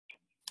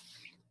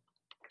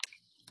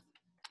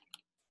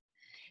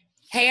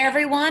Hey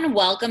everyone,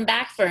 welcome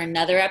back for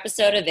another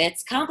episode of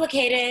It's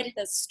Complicated.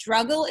 The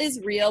struggle is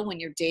real when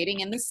you're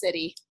dating in the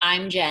city.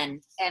 I'm Jen.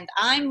 And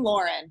I'm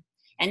Lauren.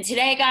 And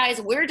today,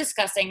 guys, we're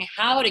discussing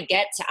how to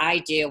get to I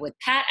Do with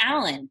Pat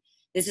Allen.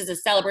 This is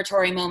a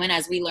celebratory moment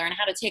as we learn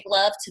how to take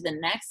love to the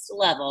next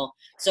level.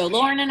 So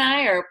Lauren and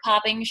I are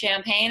popping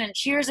champagne and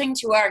cheersing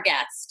to our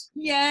guest.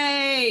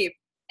 Yay!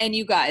 And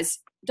you guys,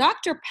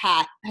 Dr.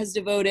 Pat has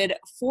devoted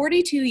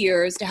 42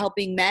 years to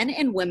helping men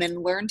and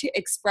women learn to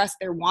express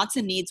their wants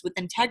and needs with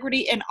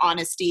integrity and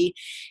honesty,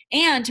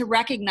 and to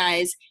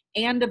recognize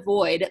and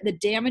avoid the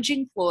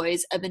damaging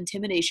ploys of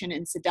intimidation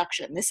and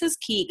seduction. This is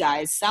key,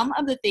 guys. Some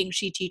of the things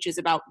she teaches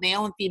about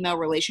male and female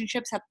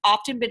relationships have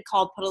often been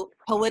called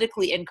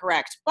politically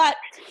incorrect, but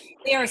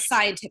they are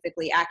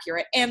scientifically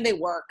accurate and they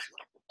work.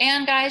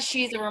 And guys,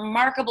 she's a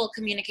remarkable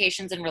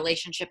communications and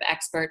relationship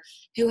expert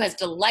who has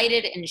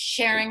delighted in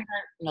sharing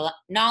her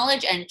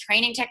knowledge and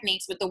training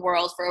techniques with the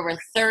world for over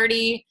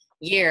 30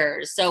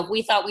 years. So if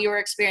we thought we were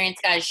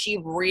experienced, guys, she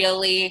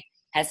really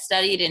has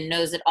studied and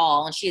knows it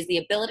all. And she has the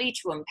ability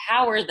to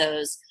empower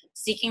those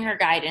seeking her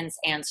guidance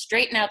and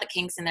straighten out the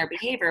kinks in their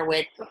behavior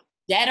with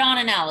dead-on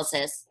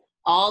analysis,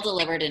 all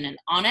delivered in an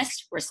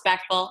honest,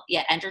 respectful,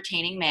 yet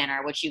entertaining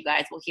manner, which you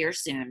guys will hear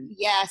soon.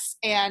 Yes,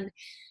 and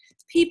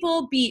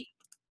people beat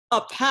a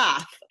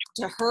path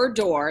to her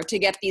door to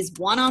get these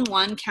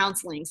one-on-one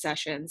counseling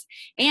sessions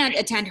and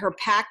attend her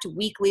packed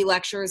weekly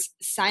lectures,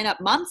 sign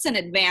up months in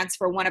advance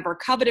for one of her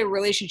coveted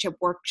relationship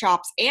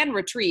workshops and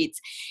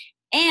retreats,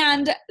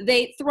 and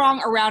they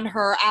throng around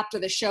her after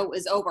the show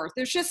is over.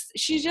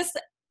 She just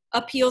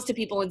appeals to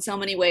people in so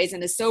many ways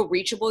and is so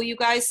reachable, you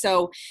guys.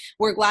 So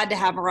we're glad to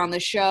have her on the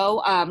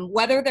show.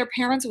 Whether they're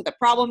parents with a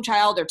problem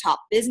child or top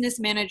business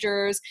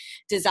managers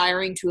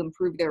desiring to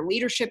improve their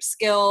leadership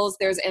skills,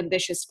 there's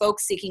ambitious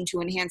folks seeking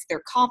to enhance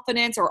their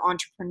confidence, or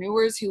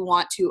entrepreneurs who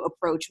want to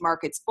approach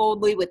markets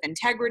boldly with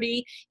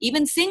integrity,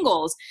 even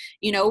singles,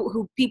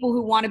 people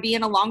who want to be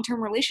in a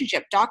long-term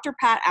relationship. Dr.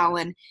 Pat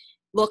Allen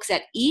looks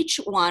at each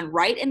one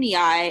right in the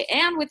eye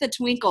and with a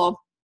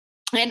twinkle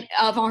and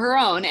of her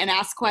own and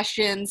asks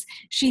questions.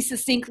 She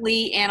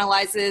succinctly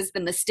analyzes the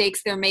mistakes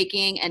they're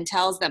making and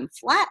tells them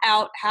flat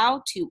out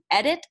how to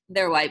edit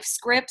their life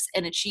scripts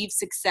and achieve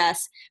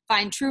success,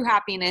 find true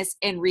happiness,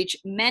 and reach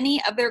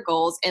many of their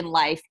goals in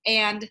life.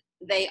 And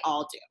they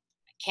all do.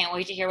 Can't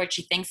wait to hear what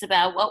she thinks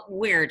about what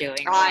we're doing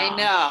wrong. I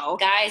know.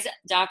 Guys,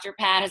 Dr.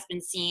 Pat has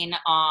been seen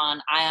on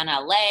Ion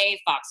LA,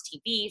 Fox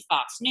TV,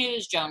 Fox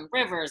News, Joan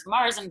Rivers,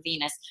 Mars and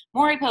Venus,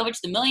 Maury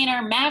Povich, The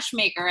Millionaire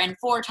Matchmaker, and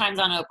 4 times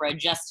on Oprah,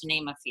 just to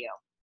name a few.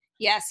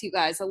 Yes, you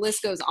guys, the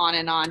list goes on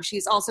and on.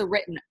 She's also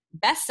written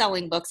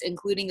best-selling books,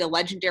 including the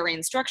legendary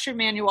Instruction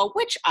Manual,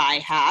 which I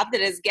have,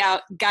 that has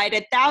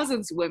guided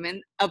thousands of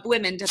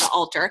women to the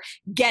altar,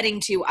 Getting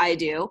to I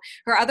Do.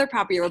 Her other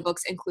popular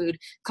books include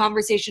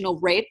Conversational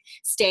Rape,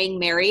 Staying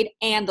Married,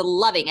 and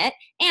Loving It.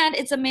 And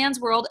It's a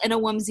Man's World and a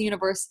Woman's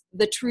Universe,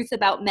 The Truth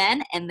About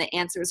Men, and The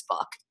Answers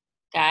book.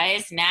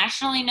 Guys,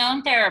 nationally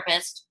known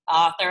therapist,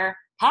 author,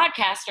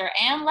 podcaster,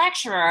 and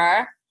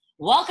lecturer.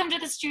 Welcome to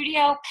the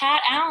studio,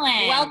 Pat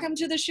Allen. Welcome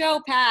to the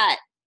show, Pat.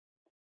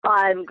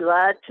 I'm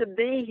glad to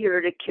be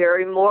here to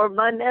carry more of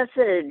my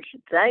message.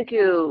 Thank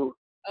you.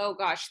 Oh,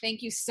 gosh.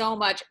 Thank you so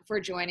much for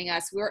joining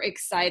us. We're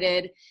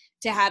excited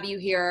to have you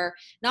here,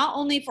 not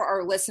only for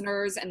our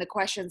listeners and the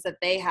questions that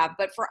they have,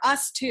 but for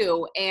us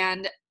too.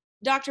 And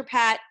Dr.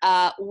 Pat,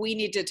 we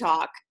need to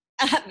talk.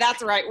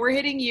 That's right. We're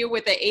hitting you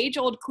with the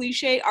age-old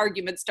cliche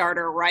argument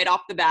starter right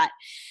off the bat.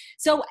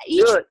 So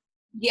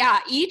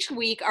each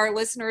week our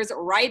listeners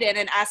write in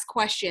and ask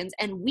questions,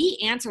 and we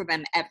answer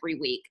them every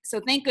week. So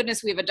thank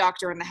goodness we have a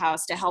doctor in the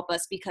house to help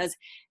us, because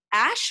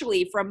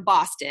Ashley from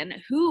Boston,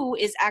 who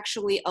is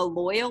actually a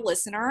loyal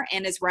listener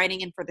and is writing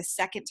in for the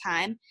second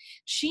time,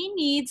 she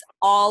needs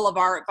all of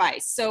our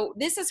advice. So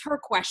this is her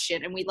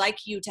question, and we'd like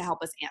you to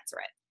help us answer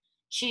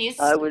it.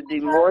 I would be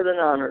more than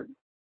honored.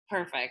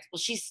 Perfect. Well,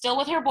 she's still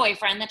with her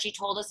boyfriend that she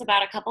told us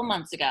about a couple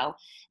months ago.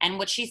 And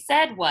what she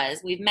said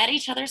was, we've met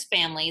each other's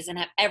families and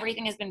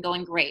everything has been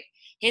going great.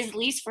 His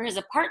lease for his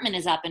apartment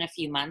is up in a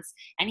few months,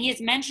 and he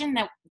has mentioned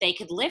that they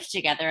could live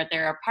together at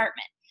their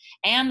apartment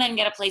and then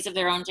get a place of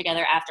their own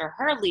together after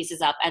her lease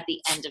is up at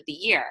the end of the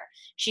year.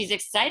 She's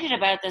excited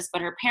about this,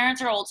 but her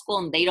parents are old school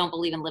and they don't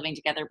believe in living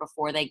together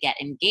before they get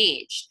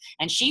engaged.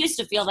 And she used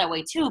to feel that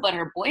way too, but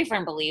her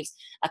boyfriend believes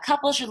a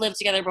couple should live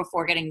together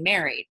before getting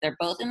married. They're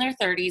both in their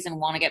 30s and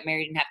want to get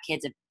married and have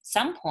kids at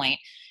some point,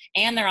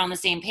 and they're on the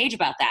same page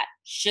about that.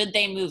 Should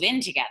they move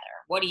in together?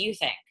 What do you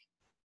think?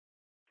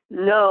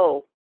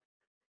 No.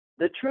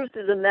 The truth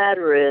of the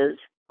matter is,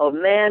 a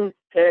man,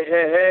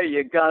 hey,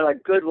 you got a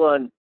good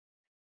one.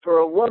 For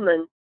a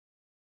woman,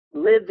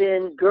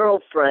 live-in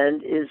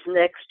girlfriend is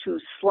next to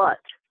slut.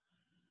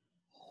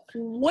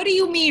 What do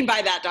you mean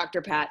by that,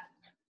 Dr. Pat?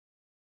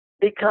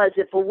 Because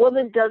if a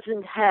woman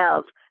doesn't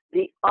have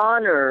the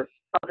honor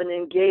of an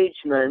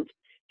engagement,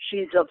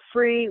 she's a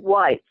free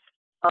wife,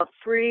 a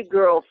free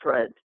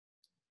girlfriend.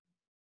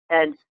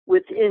 And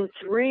within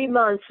 3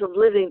 months of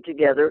living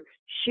together,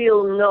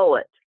 she'll know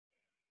it.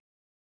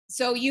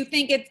 So you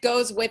think it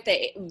goes with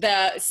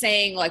the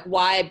saying, like,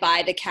 why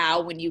buy the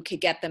cow when you could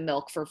get the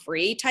milk for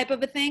free type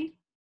of a thing?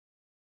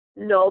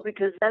 No,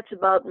 because that's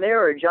about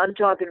marriage. I'm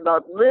talking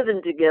about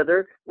living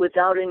together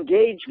without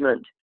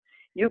engagement.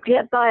 You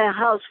can't buy a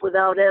house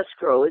without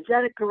escrow. Is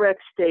that a correct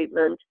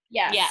statement?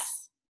 Yes.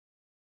 Yes.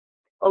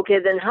 Okay,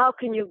 then how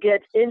can you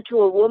get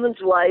into a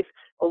woman's life,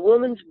 a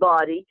woman's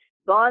body,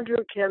 bond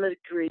her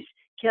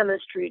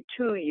chemistry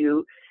to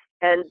you,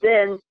 and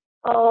then,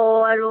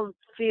 oh, I don't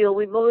feel,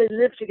 we've only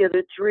lived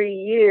together 3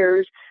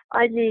 years,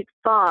 I need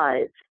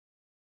 5.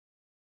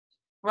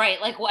 Right.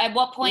 Like, at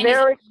what point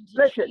Marriage, is it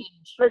going to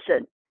change?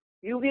 listen,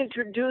 you've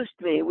introduced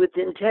me with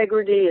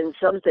integrity and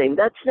something.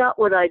 That's not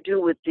what I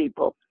do with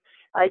people.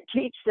 I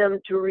teach them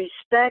to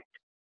respect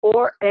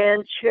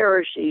and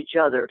cherish each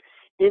other.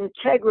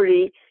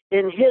 Integrity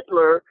in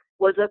Hitler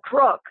was a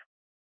crook.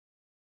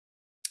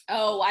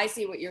 Oh, I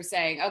see what you're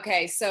saying.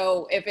 Okay,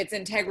 so if it's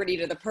integrity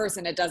to the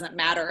person, it doesn't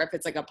matter if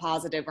it's like a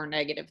positive or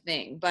negative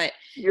thing. But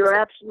You're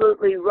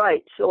absolutely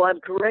right. So I'm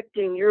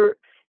correcting your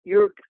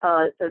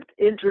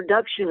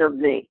introduction of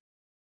me.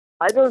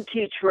 I don't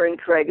teach for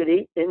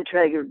integrity,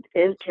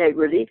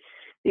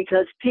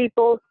 because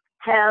people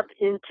have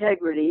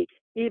integrity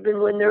even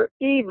when they're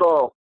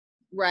evil.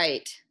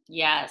 right.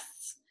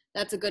 Yes.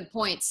 That's a good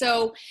point.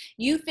 So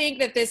you think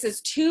that this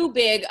is too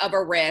big of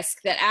a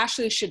risk that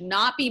Ashley should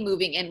not be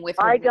moving in with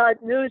her? I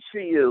got news for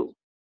you.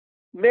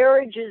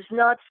 Marriage is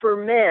not for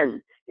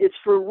men. It's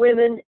for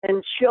women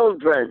and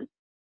children.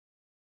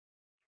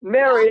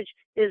 Marriage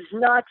is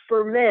not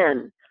for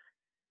men.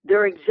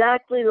 They're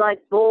exactly like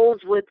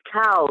bulls with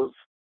cows.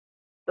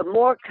 The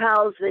more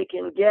cows they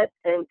can get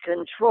and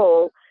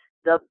control,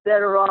 the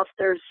better off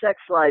their sex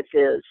life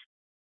is.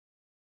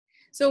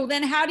 So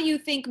then how do you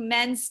think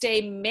men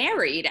stay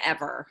married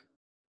ever?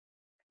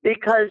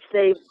 Because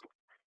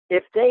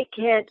if they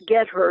can't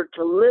get her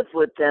to live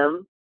with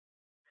them,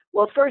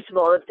 well, first of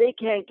all, if they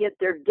can't get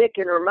their dick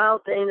in her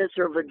mouth, anus,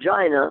 or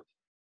vagina,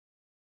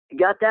 you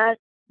got that?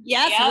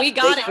 Yes, Yep. we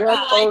got They it.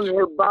 can't own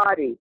her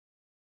body.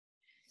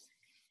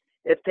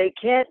 If they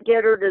can't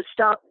get her to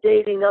stop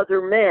dating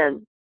other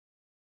men,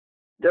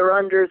 they're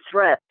under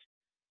threat.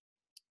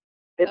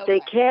 If they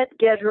Okay. can't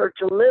get her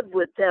to live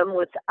with them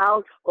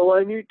without, oh,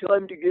 I need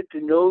time to get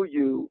to know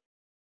you.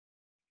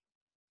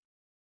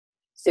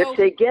 So, If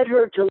they get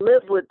her to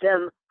live with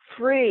them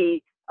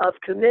free of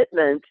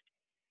commitment,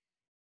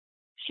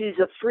 she's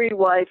a free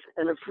wife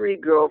and a free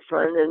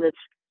girlfriend, and it's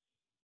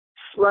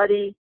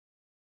slutty,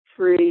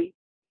 free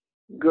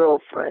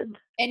girlfriend.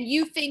 and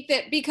you think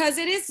that, because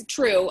it is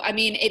true, I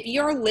mean, if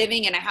you're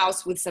living in a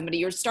house with somebody,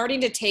 you're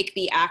starting to take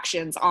the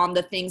actions on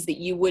the things that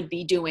you would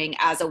be doing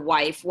as a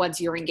wife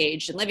once you're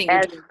engaged and living.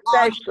 You're doing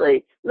laundry.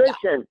 Especially,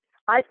 listen,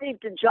 I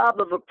think the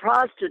job of a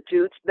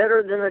prostitute's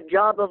better than a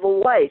job of a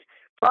wife.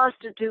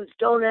 Prostitutes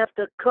don't have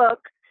to cook.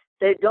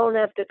 They don't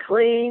have to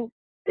clean.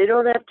 They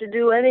don't have to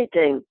do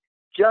anything.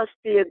 Just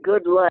be a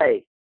good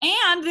lay.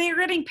 And they're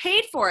getting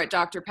paid for it,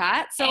 Dr.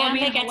 Pat. So, And I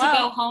mean, they get to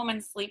go home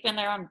and sleep in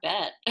their own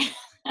bed.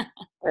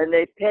 And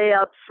they pay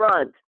up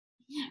front.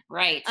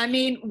 Right. I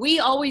mean, we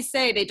always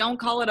say they don't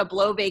call it a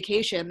blow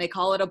vacation, they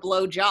call it a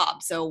blow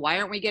job. So why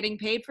aren't we getting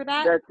paid for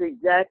that? That's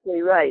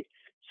exactly right.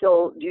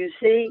 So, do you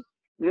see?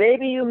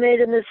 Maybe you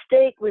made a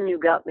mistake when you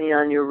got me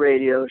on your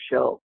radio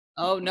show.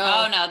 Oh, no.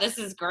 Oh, no, this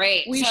is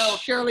great. We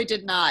surely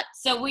did not.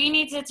 So we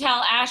need to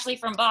tell Ashley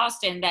from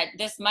Boston that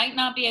this might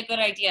not be a good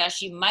idea.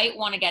 She might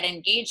want to get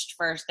engaged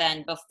first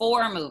then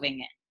before moving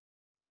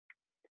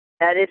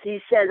in. And if he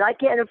says, I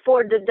can't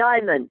afford the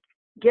diamond,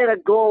 get a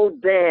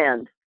gold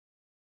band.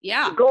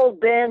 Yeah. The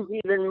gold band's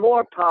even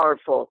more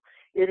powerful.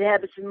 It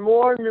has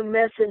more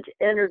luminescent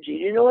energy.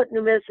 Do you know what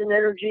luminescent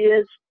energy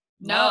is?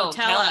 No, No,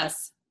 tell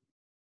us.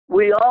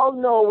 We all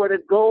know what a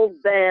gold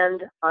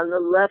band on the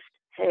left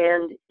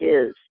hand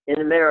is in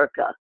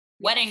America.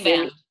 Wedding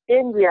band. In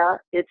India,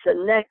 it's a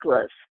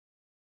necklace.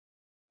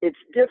 It's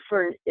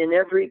different in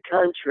every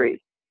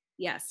country.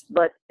 Yes.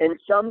 But in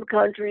some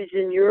countries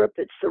in Europe,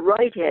 it's the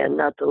right hand,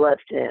 not the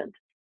left hand.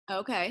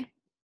 Okay.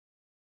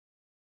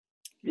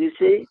 Do you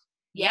see?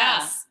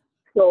 Yes.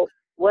 So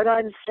what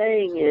I'm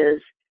saying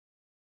is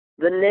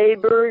the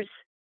neighbors,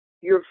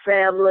 your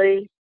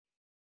family,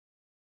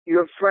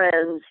 your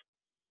friends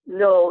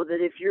know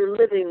that if you're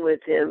living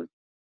with him,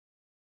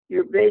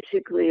 you're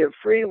basically a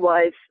free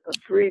wife, a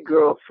free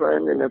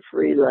girlfriend, and a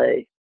free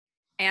lay.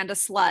 And a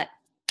slut.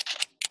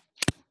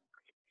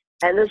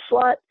 And a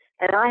slut.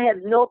 And I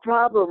have no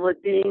problem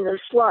with being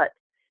a slut.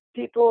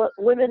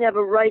 Women have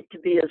a right to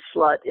be a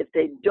slut if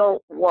they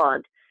don't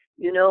want.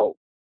 You know,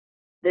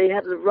 they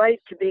have the right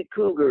to be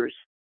cougars.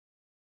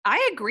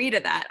 I agree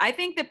to that. I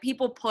think that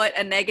people put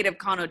a negative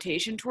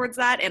connotation towards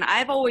that. And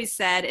I've always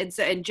said,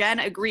 and Jen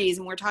agrees,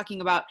 and we're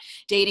talking about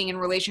dating and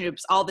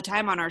relationships all the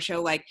time on our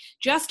show, like,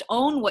 just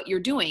own what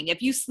you're doing.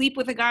 If you sleep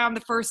with a guy on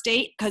the first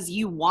date because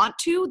you want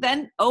to,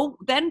 then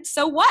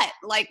so what?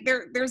 Like,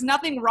 there's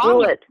nothing wrong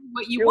with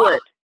what you want.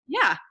 It.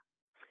 Yeah.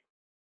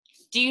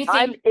 Do you think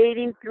I'm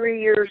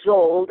 83 years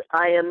old.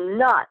 I am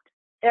not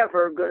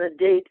ever going to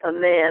date a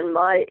man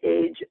my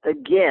age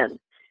again.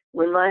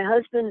 When my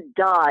husband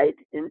died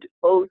in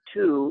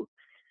 '02,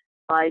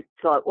 I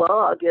thought, well,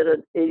 I'll get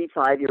an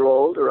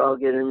 85-year-old or I'll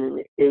get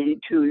an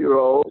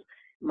 82-year-old,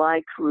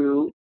 my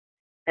crew.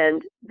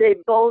 And they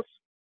both,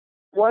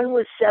 one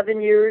was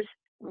 7 years,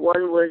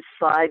 one was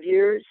 5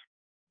 years.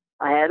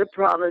 I had a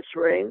promise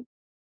ring,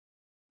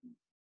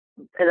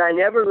 and I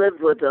never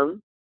lived with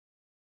them,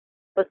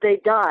 but they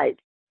died.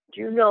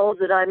 Do you know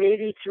that I'm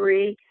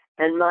 83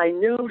 and my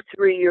new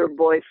 3-year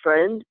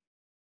boyfriend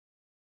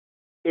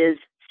is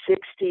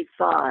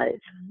 65?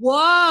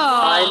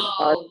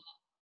 Whoa.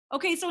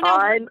 Okay, so now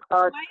I'm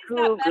a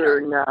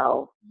cougar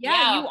now.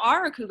 Yeah, you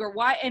are a cougar.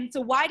 Why? And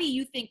so why do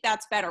you think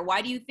that's better?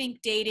 Why do you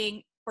think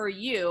dating for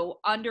you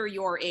under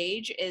your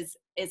age is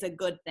a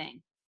good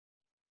thing?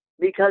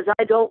 Because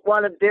I don't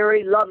want to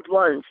bury loved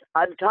ones.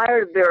 I'm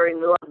tired of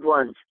burying loved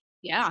ones.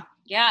 Yeah.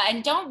 Yeah,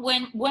 and don't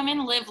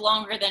women live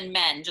longer than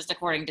men, just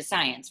according to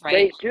science, right?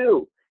 They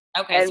do.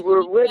 Okay. And so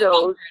we're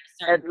widows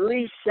at at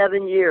least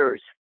 7 years.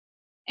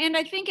 And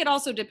I think it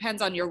also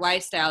depends on your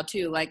lifestyle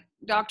too. Like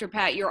Dr.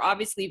 Pat, you're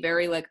obviously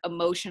very like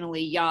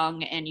emotionally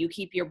young and you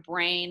keep your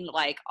brain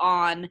like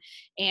on,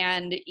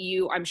 and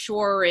you, I'm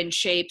sure, are in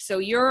shape. So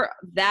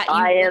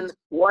I am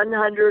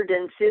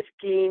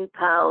 115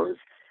 pounds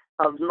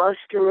of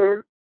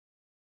muscular,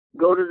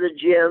 go to the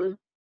gym,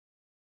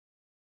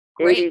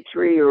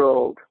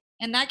 83-year-old.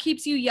 And that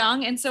keeps you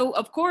young. And so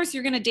of course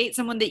you're going to date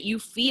someone that you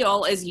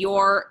feel is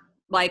your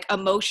like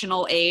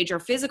emotional age or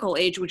physical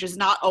age, which is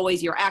not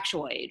always your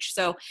actual age.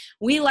 So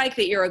we like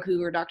that you're a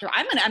cougar, doctor.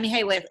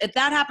 Hey, if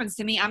that happens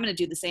to me, I'm going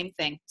to do the same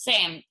thing.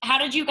 Same. How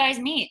did you guys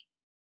meet?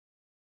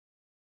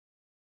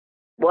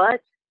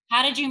 What?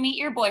 How did you meet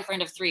your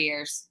boyfriend of 3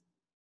 years?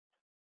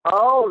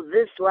 Oh,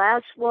 this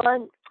last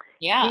one?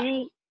 Yeah.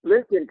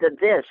 Listen to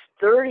this.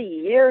 30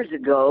 years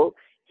ago,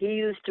 he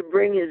used to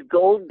bring his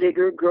gold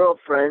digger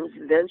girlfriends,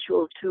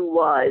 eventual 2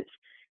 wives,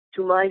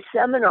 to my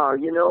seminar.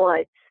 You know,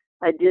 I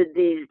did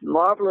these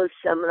marvelous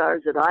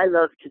seminars that I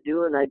love to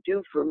do, and I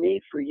do for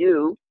me, for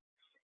you.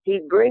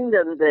 He'd bring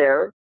them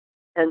there,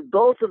 and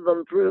both of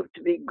them proved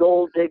to be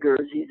gold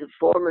diggers. He's a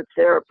former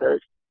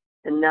therapist,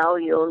 and now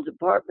he owns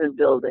apartment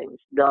buildings.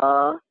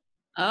 Duh.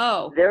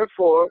 Oh.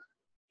 Therefore,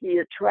 he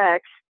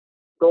attracts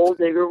gold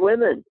digger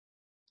women.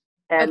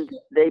 And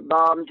they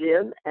bombed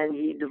him, and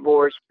he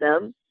divorced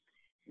them.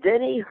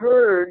 Then he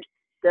heard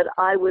that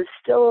I was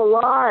still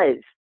alive,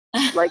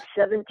 like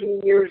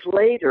 17 years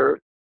later,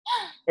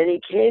 and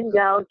he came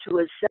down to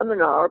a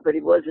seminar, but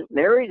he wasn't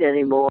married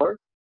anymore.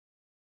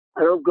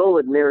 I don't go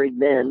with married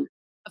men.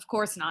 Of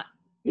course not.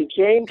 He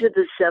came to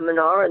the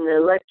seminar, and the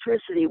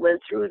electricity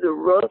went through the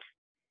roof,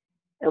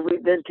 and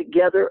we've been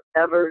together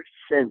ever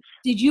since.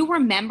 Did you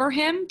remember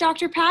him,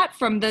 Dr. Pat,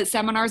 from the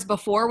seminars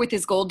before with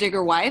his gold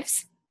digger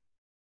wives?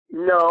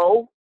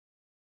 No.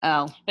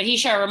 Oh. But he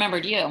sure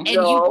remembered you.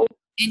 No.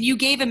 And you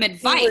gave him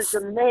advice. He was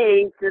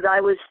amazed that I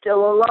was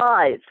still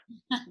alive.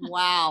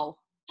 Wow.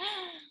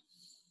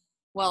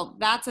 Well,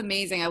 that's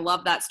amazing. I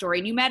love that story.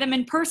 And you met him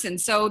in person.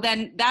 So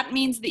then that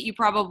means that you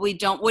probably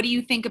don't. What do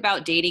you think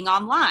about dating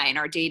online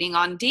or dating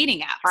on dating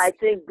apps? I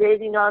think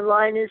dating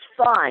online is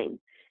fine.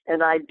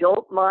 And I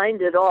don't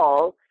mind at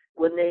all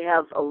when they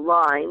have a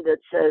line that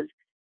says,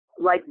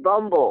 like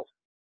Bumble,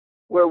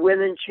 where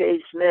women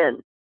chase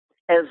men.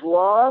 As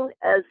long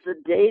as the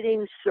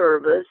dating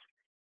service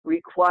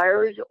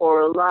requires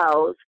or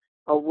allows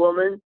a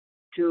woman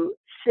to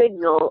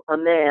signal a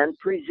man,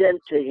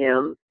 present to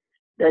him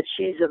that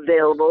she's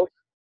available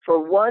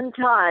for one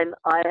time,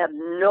 I have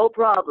no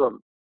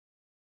problem.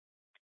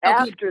 Okay.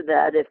 After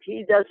that, if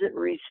he doesn't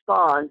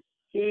respond,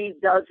 he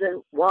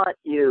doesn't want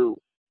you.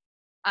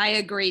 I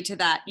agree to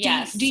that.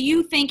 Yes. Do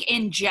you think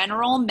in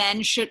general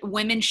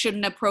women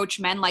shouldn't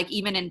approach men like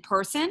even in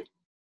person?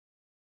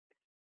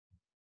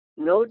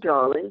 No,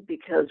 darling,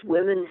 because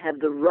women have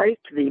the right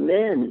to be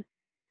men.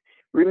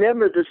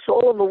 Remember, the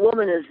soul of a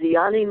woman is the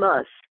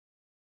animus.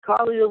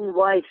 Carl Jung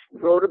Weiss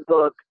wrote a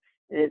book,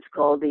 and it's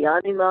called The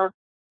Anima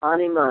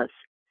Animus.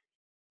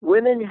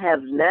 Women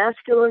have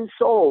masculine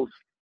souls.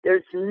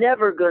 There's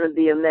never going to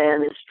be a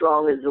man as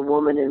strong as a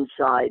woman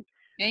inside.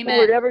 Amen.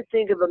 Who would ever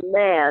think of a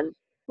man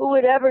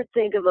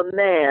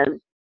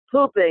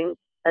pooping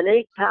an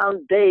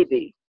 8-pound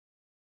baby?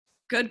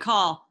 Good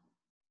call.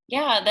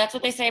 Yeah, that's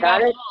what they say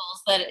about bulls,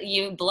 that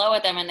you blow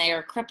at them and they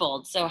are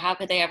crippled. So how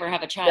could they ever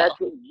have a child?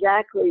 That's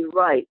exactly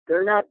right.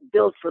 They're not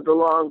built for the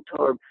long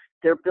term.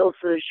 They're built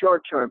for the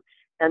short term.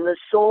 And the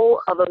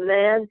soul of a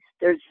man,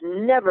 there's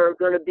never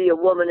going to be a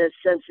woman as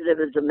sensitive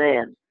as a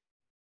man.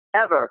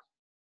 Ever.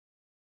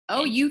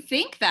 Oh, you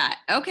think that?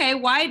 Okay.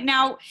 Why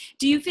now?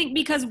 Do you think,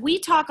 because we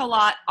talk a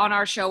lot on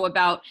our show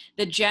about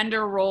the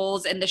gender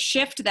roles and the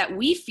shift that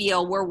we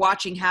feel we're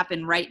watching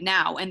happen right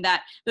now, and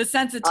that the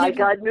sensitivity. I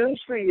got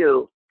news for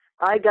you.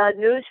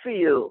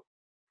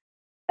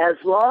 As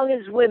long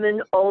as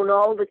women own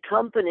all the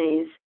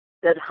companies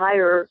that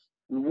hire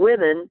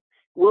women,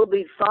 we'll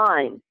be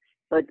fine.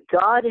 But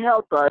God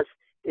help us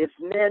if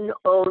men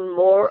own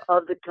more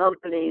of the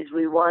companies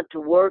we want to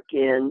work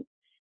in,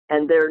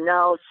 and they're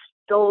now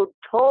so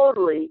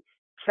totally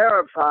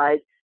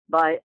terrified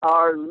by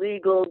our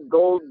legal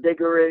gold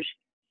diggerish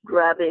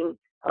grabbing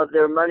of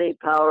their money,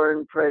 power,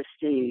 and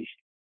prestige.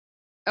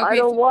 I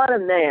don't want a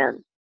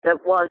man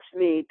that wants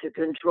me to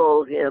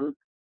control him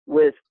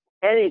with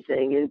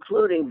anything,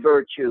 including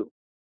virtue.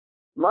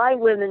 My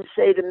women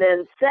say to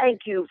men,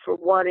 thank you for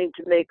wanting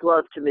to make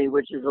love to me,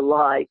 which is a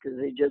lie because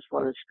they just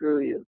want to screw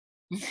you.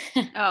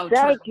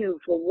 Thank you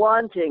for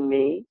wanting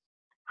me.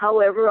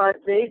 However,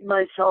 I've made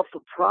myself a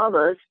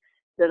promise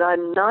that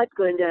I'm not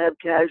going to have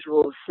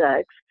casual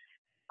sex.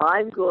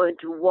 I'm going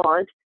to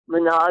want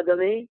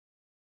monogamy,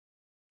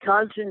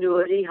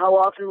 continuity, how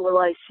often will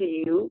I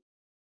see you,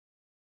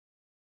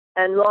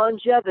 and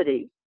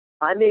longevity.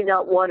 I may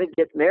not want to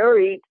get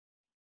married,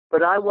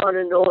 but I want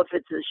to know if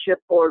it's a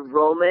shipboard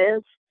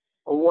romance,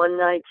 a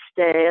one-night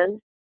stand,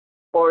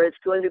 or it's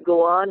going to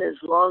go on as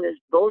long as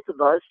both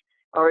of us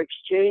are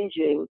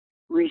exchanging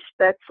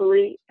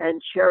respectfully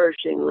and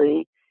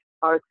cherishingly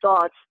our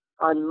thoughts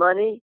on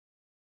money,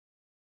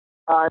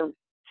 on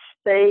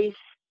space,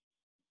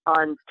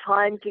 on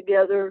time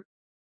together,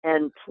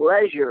 and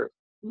pleasure,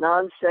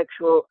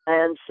 non-sexual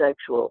and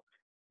sexual,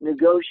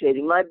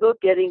 negotiating. My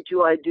book, Getting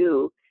to I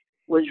Do,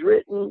 was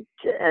written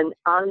and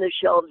on the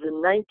shelves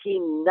in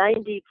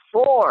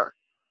 1994.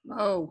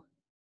 Oh.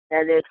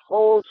 And it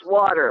holds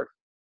water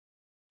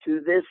to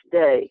this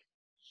day.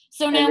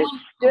 So now and it's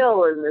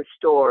still in the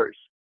stores.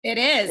 It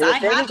is. And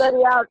if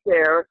anybody out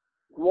there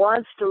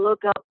wants to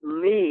look up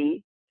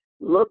me,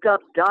 look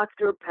up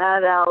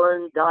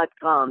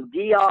drpatallen.com,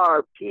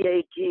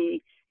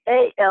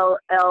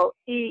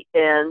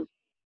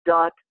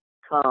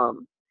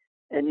 drpatallen.com.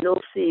 And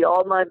you'll see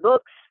all my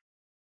books,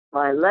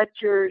 my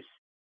lectures,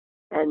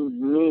 and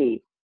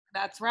me.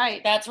 That's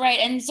right. That's right.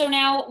 And so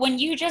now when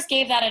you just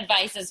gave that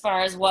advice as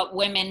far as what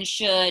women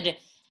should,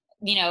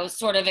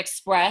 sort of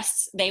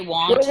express they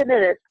want. Wait a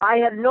minute. I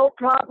have no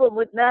problem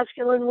with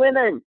masculine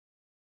women.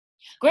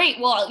 Great.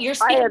 Well,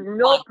 I have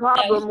no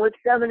problem with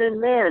feminine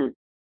men.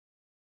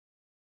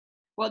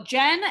 Well,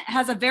 Jen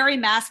has a very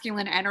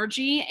masculine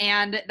energy,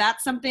 and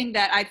that's something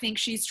that I think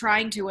she's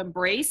trying to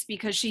embrace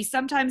because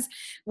sometimes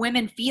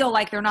women feel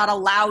like they're not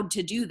allowed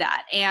to do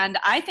that. And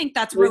I think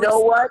that's really... You know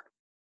what?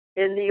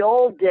 In the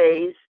old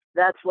days,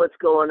 that's what's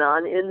going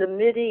on. In the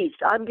Mideast,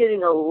 I'm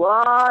getting a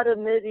lot of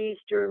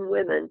Mideastern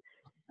women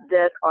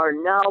that are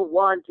now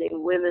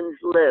wanting women's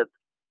lib.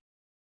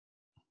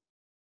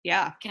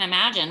 Yeah. Can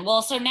imagine.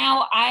 Well, so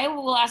now I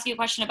will ask you a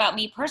question about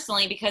me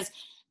personally, because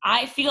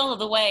I feel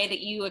the way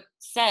that you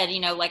said,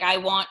 I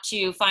want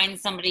to find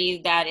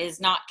somebody that is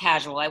not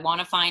casual. I want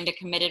to find a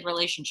committed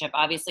relationship.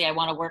 Obviously, I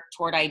want to work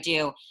toward I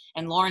do.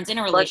 And Lauren's in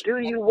a relationship.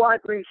 But do you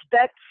want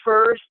respect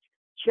first,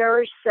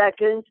 cherish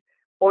second,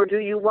 or do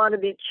you want to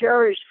be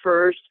cherished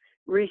first,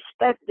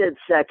 respected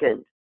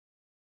second?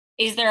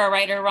 Is there a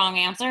right or wrong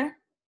answer?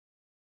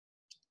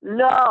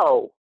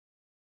 No.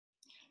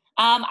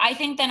 I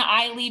think then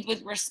I lead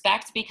with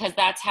respect because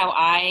that's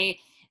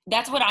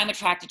what I'm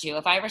attracted to.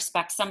 If I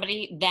respect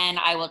somebody, then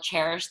I will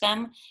cherish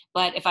them.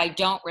 But if I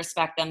don't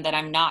respect them, then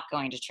I'm not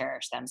going to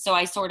cherish them. So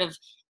I sort of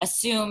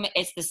assume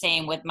it's the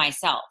same with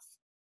myself.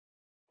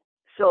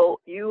 So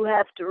you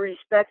have to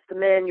respect the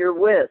man you're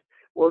with.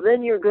 Well,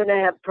 then you're going to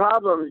have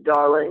problems,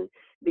 darling,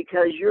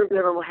 because you're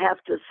going to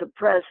have to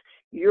suppress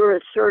your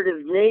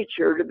assertive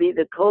nature to be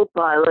the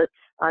co-pilot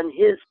on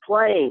his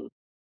plane.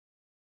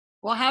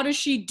 Well, how does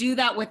she do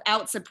that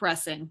without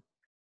suppressing?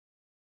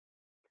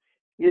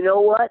 You know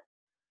what?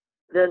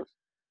 Then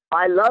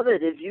I love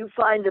it. If you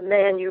find a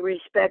man you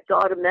respect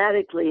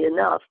automatically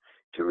enough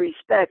to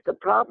respect. The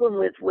problem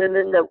with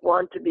women that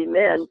want to be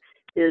men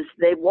is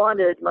they want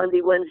it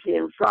Monday, Wednesday,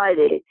 and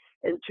Friday,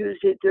 and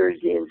Tuesday,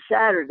 Thursday, and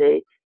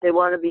Saturday, they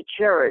want to be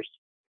cherished.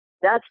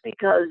 That's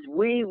because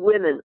we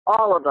women,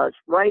 all of us,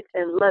 right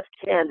and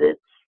left-handed,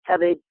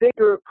 have a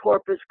bigger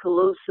corpus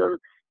callosum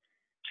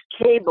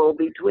cable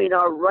between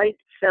our right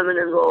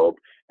feminine lobe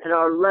and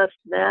our left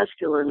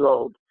masculine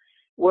lobe,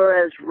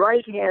 whereas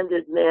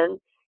right-handed men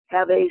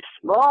have a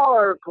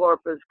smaller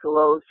corpus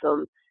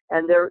callosum,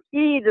 and they're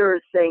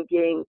either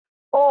thinking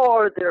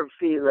or they're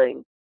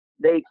feeling.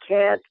 They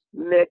can't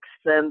mix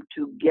them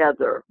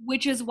together.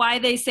 Which is why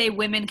they say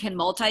women can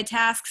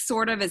multitask,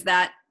 sort of. Is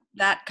that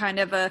kind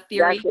of a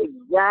theory? That's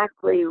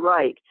exactly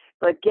right.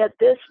 But get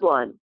this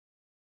one.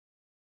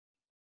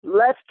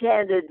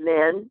 Left-handed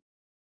men,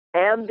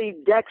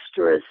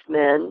 ambidextrous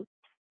men,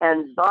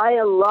 and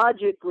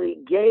biologically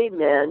gay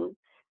men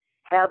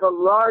have a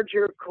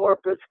larger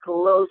corpus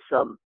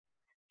callosum.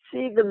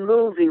 See the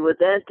movie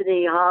with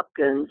Anthony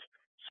Hopkins,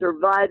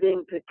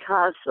 Surviving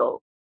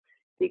Picasso,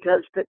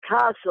 because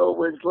Picasso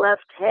was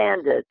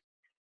left-handed.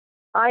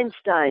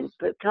 Einstein,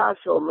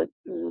 Picasso,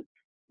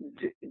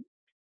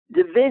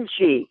 Da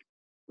Vinci,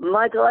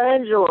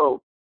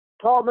 Michelangelo,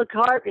 Paul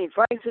McCartney,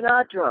 Frank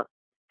Sinatra.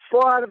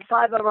 4 out of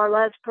 5 of our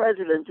last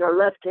presidents are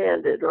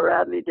left-handed or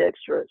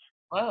ambidextrous.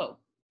 Whoa.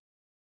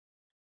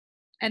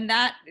 And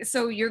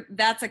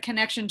that's a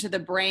connection to the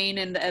brain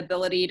and the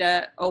ability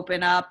to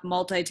open up,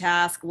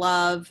 multitask,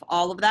 love,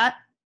 all of that?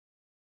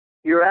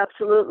 You're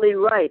absolutely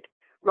right.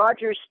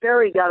 Roger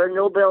Sperry got a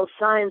Nobel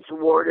Science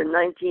Award in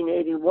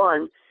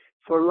 1981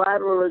 for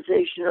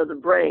lateralization of the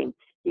brain.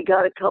 He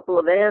got a couple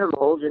of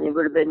animals, and he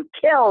would have been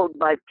killed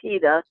by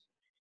PETA.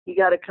 He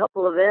got a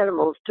couple of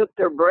animals, took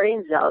their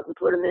brains out, and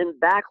put them in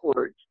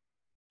backwards.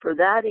 For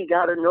that, he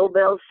got a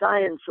Nobel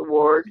Science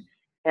Award,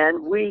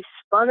 and we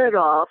spun it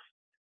off.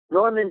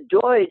 Norman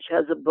Deutsch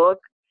has a book,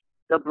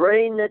 The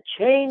Brain That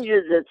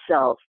Changes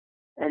Itself,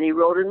 and he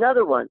wrote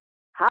another one,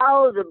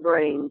 How the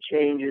Brain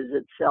Changes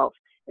Itself.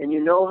 And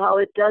you know how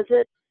it does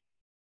it?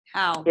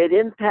 How? It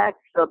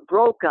impacts the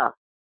Broca.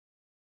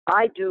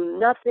 I do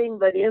nothing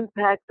but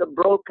impact the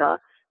Broca,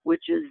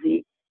 which is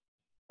the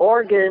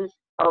organ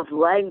of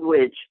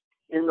language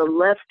in the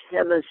left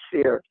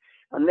hemisphere.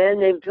 A man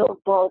named Philip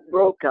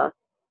Broca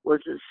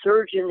was a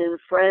surgeon in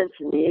France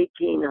in the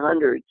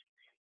 1800s,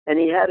 and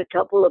he had a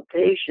couple of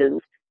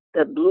patients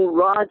that blew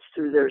rods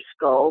through their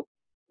skull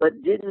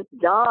but didn't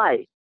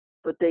die,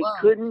 but they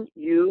couldn't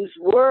use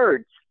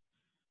words.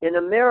 In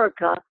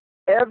America,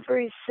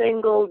 every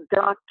single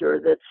doctor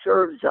that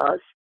serves us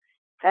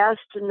has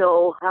to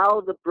know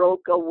how the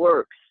Broca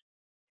works.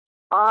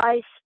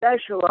 I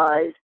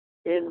specialize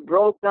in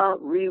Broca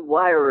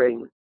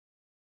rewiring.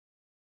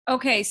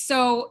 Okay,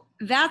 so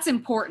that's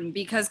important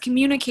because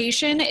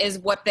communication is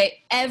what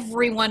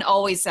everyone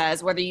always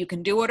says, whether you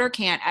can do it or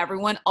can't,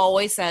 everyone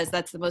always says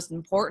that's the most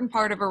important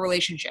part of a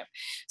relationship.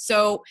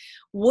 So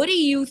what do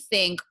you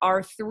think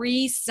are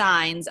 3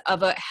 signs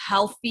of a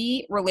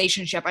healthy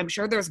relationship? I'm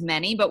sure there's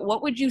many, but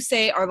what would you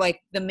say are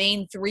like the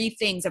main 3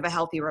 things of a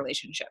healthy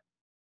relationship?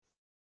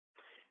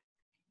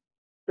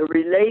 The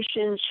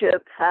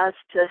relationship has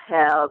to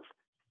have,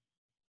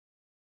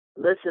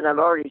 listen, I've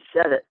already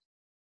said it.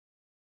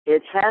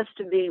 It has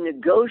to be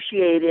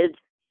negotiated,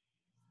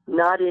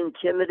 not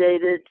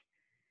intimidated,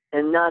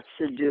 and not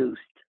seduced.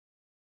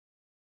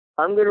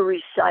 I'm going to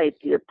recite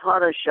the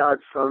Upanishad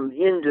from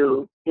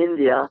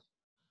India,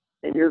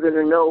 and you're going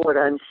to know what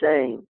I'm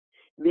saying.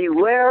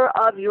 Beware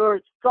of your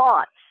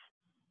thoughts,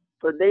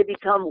 for they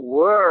become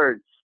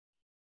words.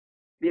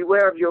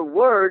 Beware of your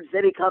words,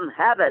 they become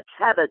habits,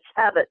 habits,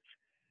 habits.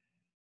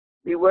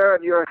 Beware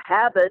of your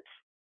habits,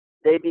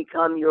 they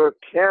become your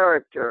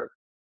character.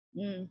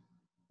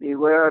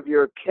 Beware of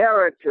your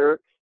character,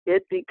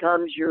 it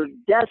becomes your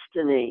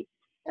destiny.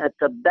 At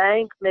the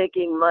bank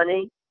making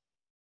money,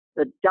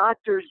 the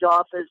doctor's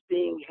office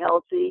being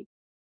healthy,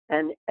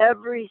 and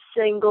every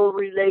single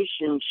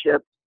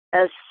relationship,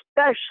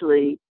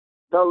 especially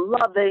the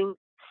loving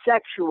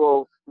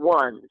sexual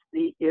ones,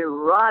 the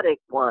erotic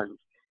ones.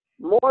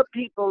 More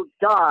people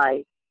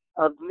die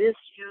of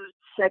misused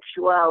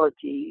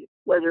sexuality,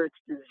 whether it's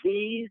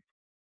disease,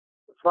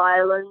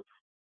 violence,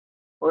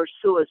 or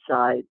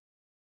suicide,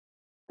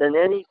 than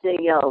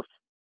anything else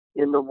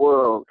in the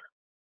world.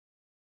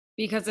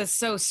 Because it's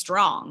so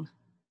strong.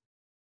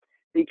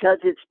 Because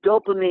it's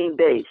dopamine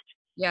based.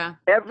 Yeah.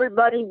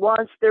 Everybody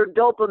wants their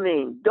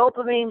dopamine.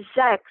 Dopamine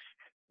sex,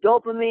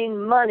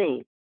 dopamine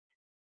money.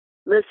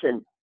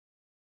 Listen,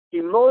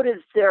 emotive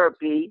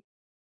therapy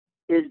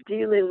is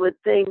dealing with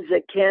things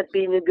that can't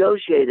be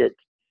negotiated.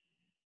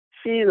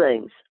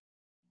 Feelings.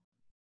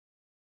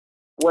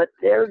 What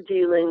they're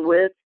dealing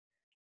with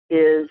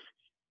is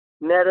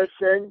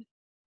medicine,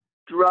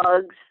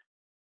 drugs,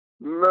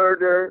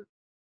 murder,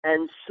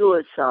 and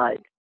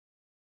suicide.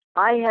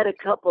 I had a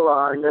couple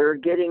on that are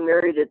getting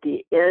married at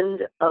the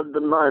end of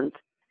the month.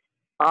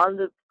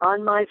 On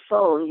my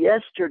phone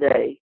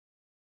yesterday,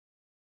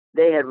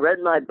 they had read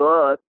my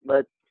book,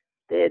 but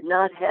they had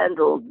not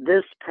handled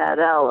this Pat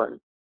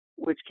Allen,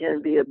 which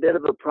can be a bit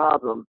of a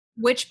problem.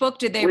 Which book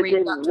did they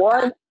read? Within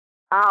 1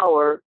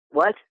 hour,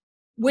 what?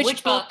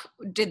 Which book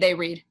did they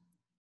read?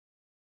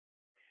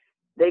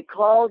 They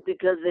called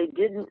because they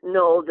didn't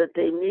know that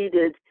they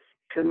needed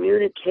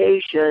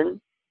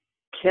communication,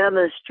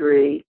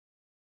 chemistry,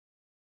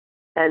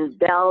 and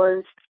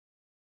balanced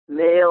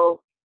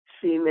male,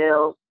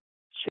 female,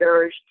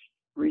 cherished,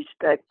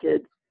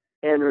 respected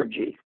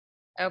energy.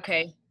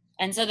 Okay.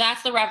 And so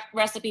that's the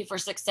recipe for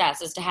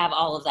success, is to have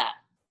all of that.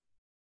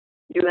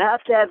 You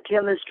have to have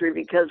chemistry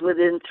because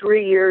within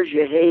 3 years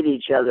you hate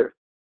each other.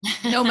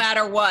 No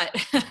matter what.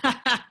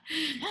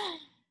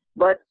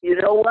 But you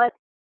know what?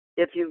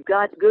 If you've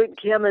got good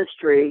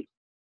chemistry,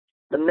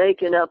 the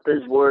making up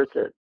is worth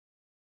it.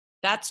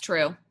 That's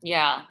true.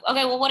 Yeah.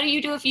 Okay, well, what do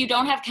you do if you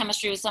don't have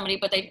chemistry with somebody,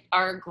 but they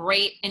are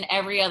great in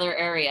every other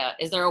area?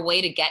 Is there a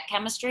way to get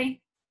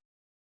chemistry?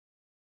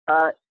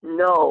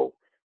 No.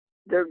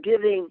 They're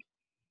giving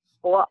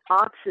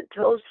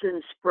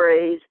oxytocin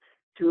sprays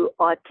to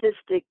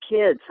autistic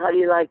kids. How do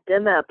you like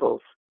them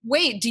apples?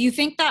 Wait, do you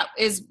think that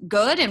is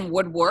good and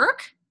would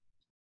work?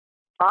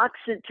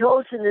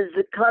 Oxytocin is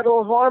the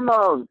cuddle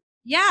hormone.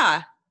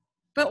 Yeah.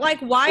 But like,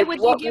 why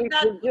would you give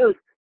that?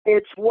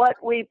 It's what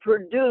we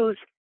produce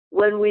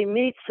when we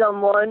meet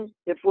someone,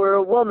 if we're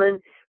a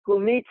woman, who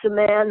meets a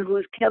man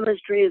whose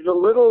chemistry is a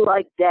little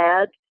like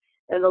dad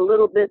and a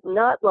little bit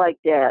not like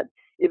dad.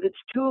 If it's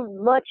too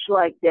much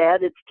like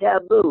dad, it's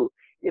taboo.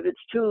 If it's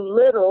too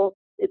little,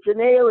 it's an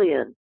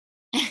alien.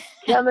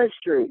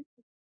 Chemistry.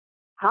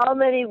 How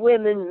many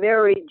women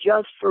marry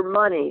just for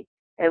money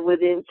and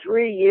within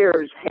 3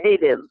 years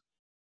hate him?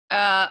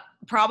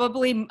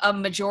 Probably a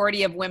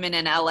majority of women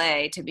in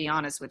LA, to be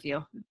honest with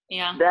you.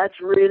 Yeah. That's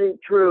really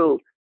true,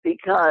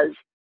 because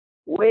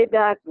way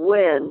back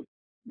when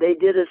they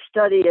did a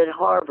study at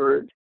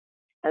Harvard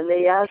and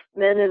they asked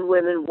men and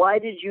women, why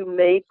did you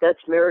mate? That's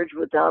marriage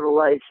without a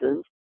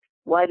license.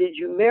 Why did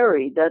you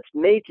marry? That's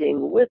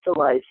mating with a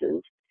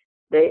license.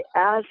 They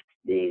asked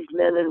these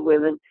men and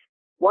women,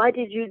 why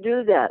did you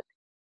do that?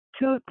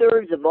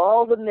 2/3 of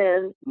all the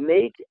men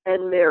mate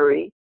and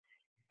marry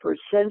for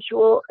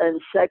sensual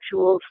and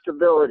sexual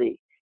stability,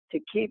 to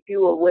keep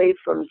you away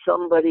from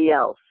somebody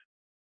else.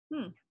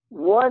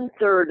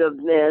 1/3 of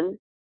men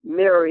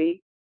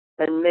marry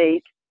and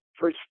mate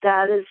for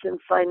status and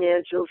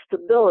financial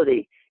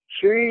stability.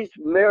 She's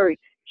married.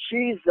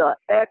 She's the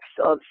ex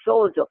of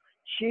so-and-so.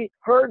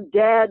 Her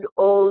dad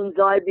owns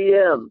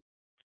IBM.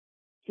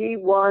 He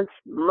wants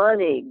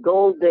money,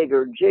 gold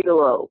digger,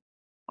 gigolo.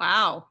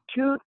 Wow.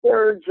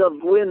 2/3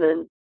 of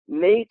women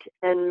mate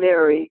and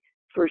marry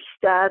for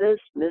status,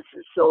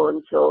 Mrs.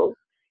 So-and-so,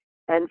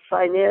 and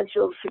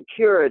financial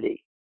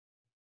security.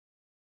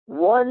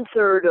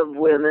 1/3 of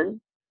women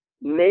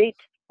mate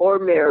or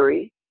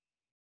marry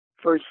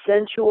for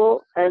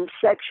sensual and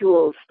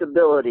sexual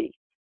stability.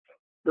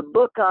 The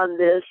book on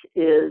this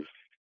is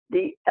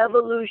The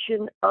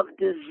Evolution of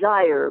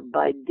Desire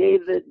by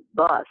David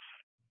Buss,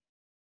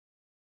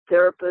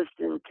 therapist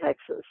in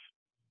Texas.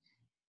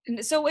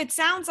 So it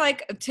sounds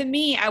like, to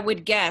me, I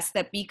would guess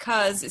that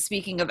because,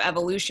 speaking of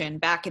evolution,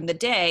 back in the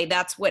day,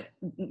 that's what,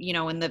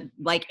 in the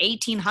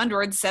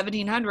 1800s,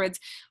 1700s,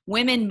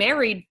 women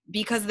married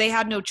because they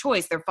had no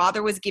choice. Their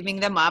father was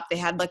giving them up. They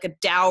had a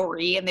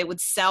dowry, and they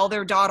would sell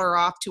their daughter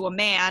off to a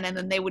man, and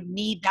then they would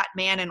need that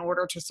man in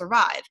order to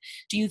survive.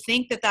 Do you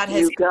think that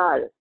has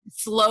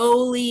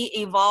slowly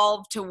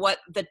evolved to what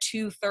the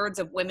 2/3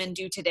 of women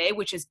do today,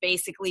 which is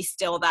basically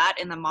still that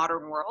in the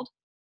modern world?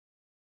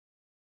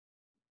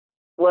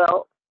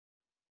 Well,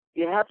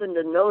 you happen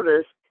to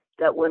notice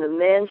that when a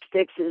man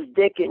sticks his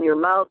dick in your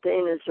mouth,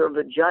 anus, or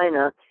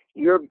vagina,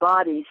 your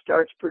body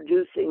starts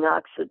producing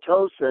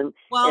oxytocin.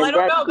 Well, and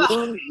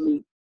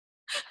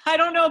I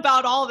don't know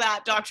about all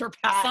that, Dr.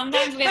 Pat.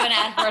 Sometimes we have an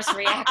adverse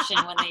reaction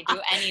when they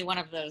do any one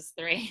of those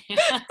three.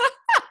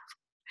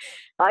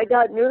 I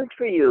got news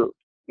for you.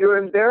 You're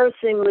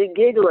embarrassingly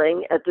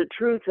giggling at the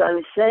truth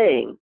I'm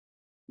saying.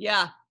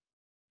 Yeah.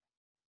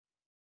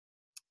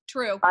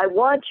 True. I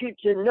want you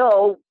to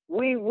know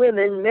we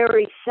women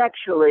marry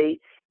sexually,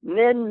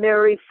 men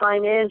marry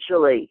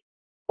financially,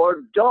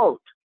 or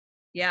don't.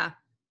 Yeah.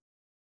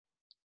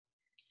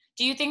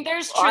 Do you think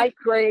there's truth? I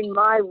train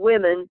my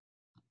women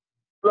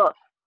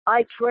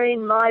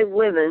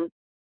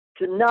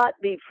to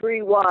not be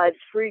free wives,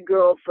 free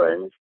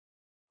girlfriends.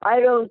 I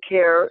don't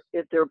care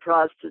if they're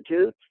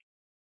prostitutes.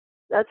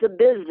 That's a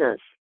business.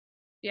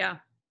 Yeah.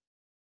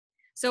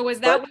 So is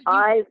that But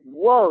I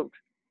won't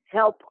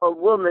help a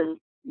woman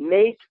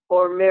mate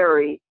or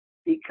marry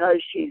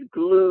because she's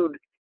glued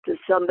to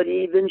somebody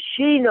even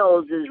she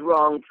knows is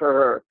wrong for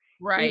her.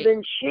 Right.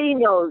 Even she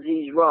knows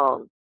he's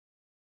wrong.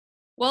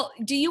 Well,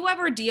 do you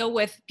ever deal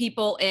with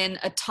people in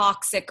a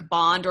toxic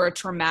bond or a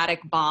traumatic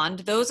bond?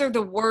 Those are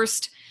the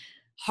worst,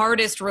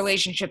 hardest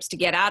relationships to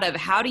get out of.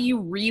 How do you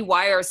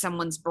rewire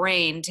someone's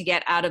brain to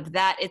get out of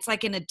that? It's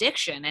like an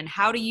addiction. And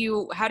how do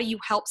you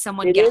help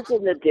someone It is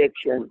an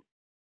addiction.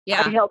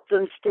 Yeah. I help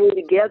them stay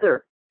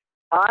together.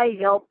 I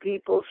help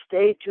people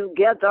stay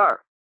together.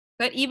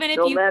 But even if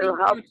no matter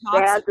how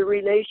bad the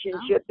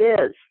relationship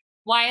is.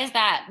 Why is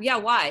that? Yeah,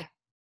 why?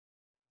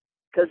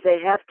 Because they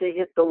have to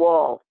hit the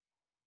wall.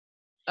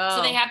 Oh.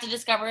 So they have to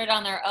discover it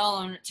on their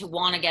own to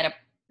want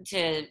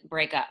to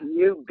break up.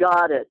 You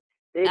got it.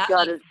 They've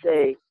got to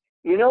say,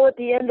 you know what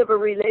the end of a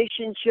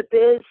relationship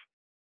is?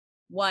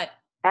 What?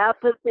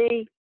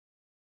 Apathy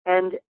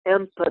and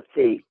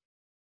empathy.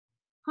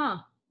 Huh.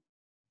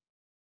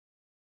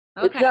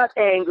 Okay. It's not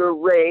anger,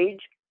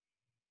 rage.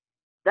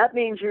 That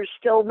means you're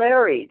still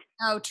married.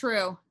 Oh,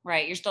 true.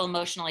 Right. You're still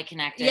emotionally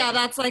connected. Yeah,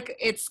 that's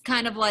it's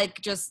kind of like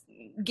just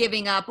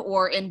giving up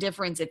or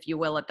indifference, if you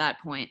will, at that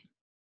point.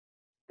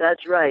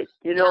 That's right.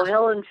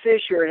 Helen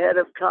Fisher, head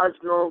of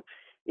Cosmo,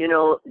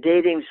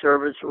 dating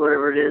service or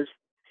whatever it is,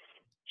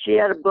 she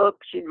had a book.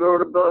 She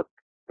wrote a book,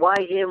 Why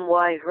Him,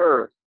 Why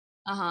Her?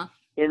 Uh-huh.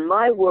 In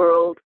my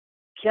world,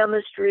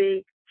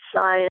 chemistry,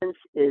 science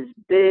is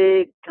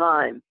big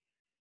time.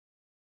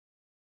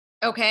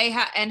 Okay,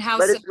 and how?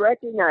 But it's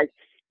recognized.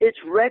 It's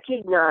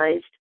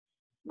recognized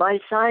by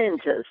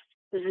scientists.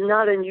 This is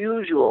not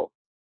unusual.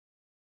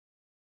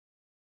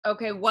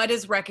 Okay, what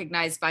is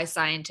recognized by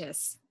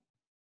scientists?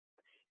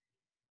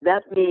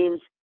 That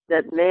means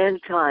that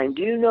mankind,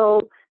 do you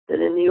know that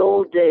in the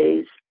old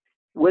days,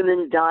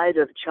 women died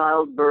of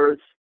childbirth?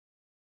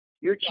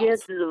 Your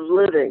chances of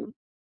living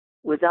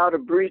without a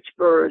breech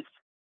birth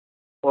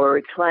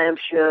or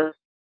eclampsia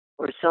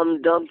or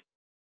some dumb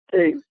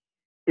thing,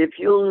 if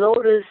you'll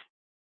notice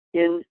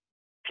in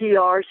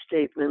PR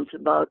statements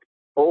about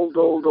old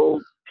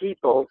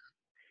people,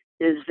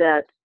 is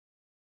that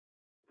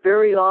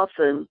very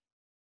often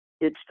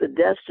it's the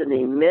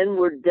destiny. Men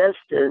were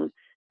destined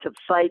to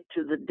fight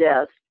to the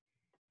death,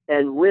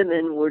 and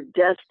women were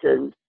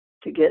destined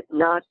to get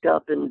knocked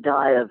up and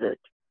die of it.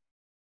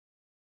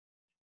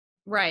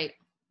 Right.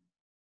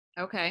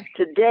 Okay.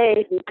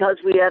 Today, because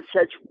we have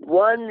such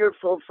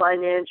wonderful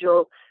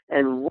financial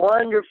and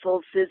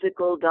wonderful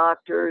physical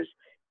doctors,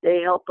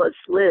 they help us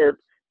live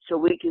so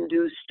we can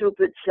do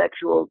stupid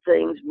sexual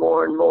things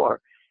more and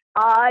more.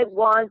 I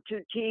want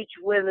to teach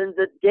women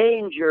the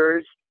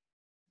dangers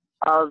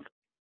of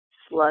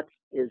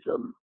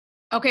slutism.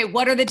 Okay,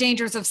 what are the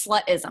dangers of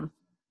slutism?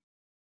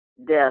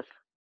 Death.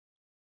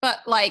 But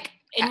like,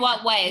 In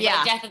what way? Yeah.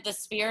 Like death of the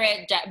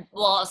spirit?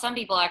 Well, some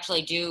people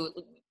actually do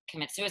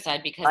commit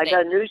suicide because I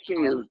got news to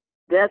you.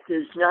 Death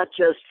is not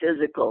just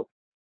physical.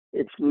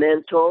 It's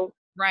mental,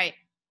 right.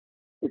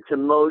 it's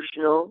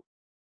emotional,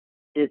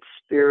 it's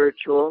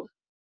spiritual,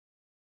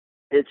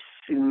 it's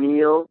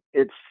familial,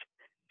 it's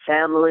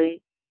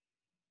family.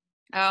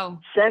 Oh,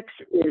 Sex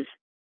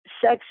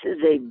is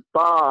a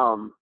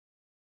bomb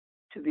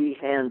to be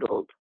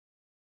handled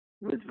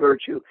with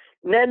virtue.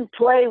 Men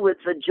play with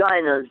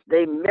vaginas,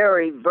 they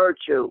marry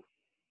virtue.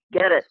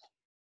 Get it?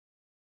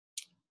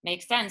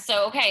 Makes sense.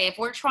 So, okay, if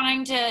we're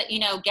trying to,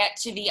 get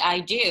to the I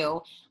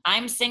do,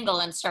 I'm single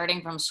and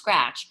starting from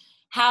scratch.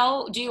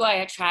 How do I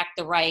attract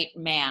the right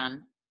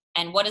man?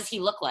 And what does he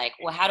look like?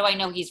 Well, how do I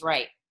know he's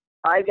right?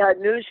 I got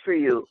news for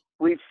you.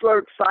 We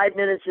flirt 5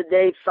 minutes a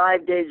day,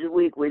 5 days a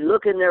week. We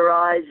look in their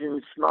eyes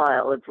and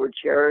smile if we're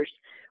cherished,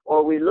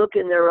 or we look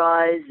in their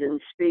eyes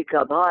and speak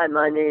up. Hi,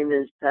 my name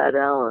is Pat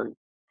Allen.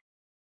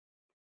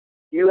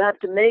 You have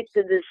to make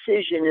the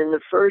decision in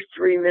the first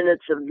 3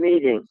 minutes of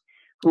meeting.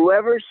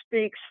 Whoever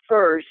speaks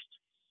first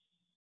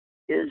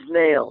is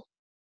male.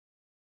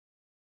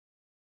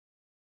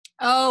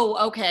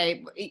 Oh,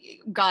 okay.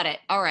 Got it.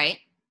 All right.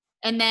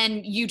 And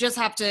then you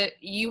have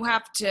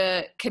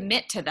to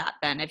commit to that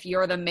then. If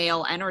you're the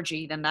male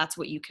energy, then that's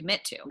what you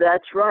commit to.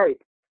 That's right.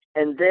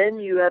 And then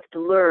you have to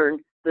learn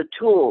the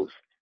tools.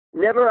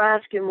 Never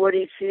ask him what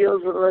he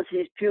feels unless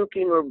he's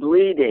puking or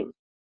bleeding.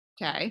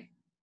 Okay.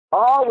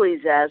 Always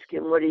ask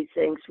him what he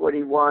thinks, what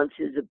he wants,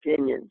 his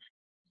opinions.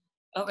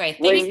 Okay.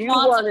 When you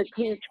want to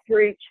teach,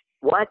 preach,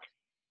 what?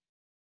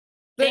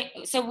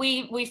 So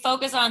we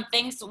focus on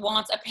thinks,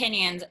 wants,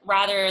 opinions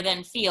rather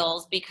than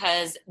feels,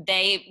 because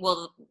they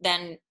will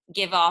then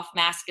give off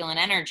masculine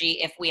energy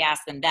if we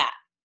ask them that.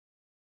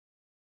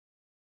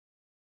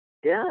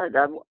 Yeah,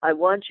 I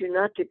want you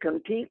not to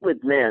compete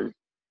with men.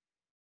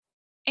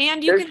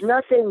 And there's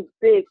nothing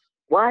big.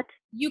 What?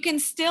 You can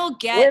still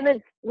get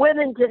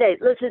women today.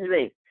 Listen to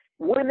me.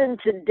 Women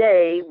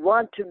today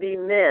want to be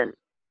men.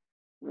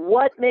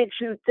 What makes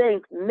you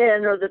think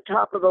men are the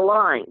top of the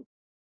line?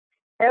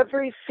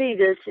 Every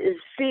fetus is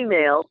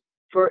female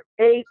for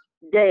 8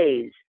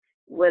 days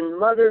when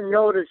mother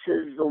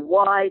notices the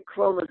Y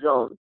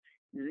chromosome.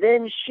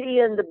 Then she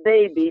and the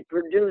baby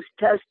produce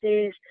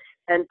testes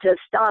and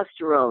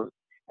testosterone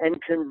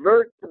and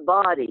convert the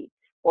body,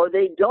 or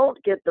they don't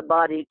get the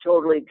body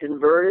totally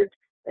converted,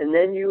 and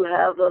then you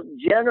have a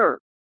Jenner.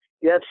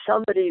 You have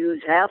somebody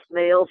who's half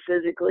male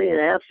physically and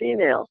half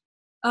female.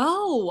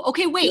 Oh,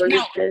 okay, wait.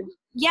 Now,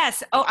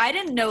 yes. Oh, I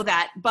didn't know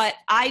that, but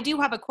I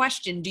do have a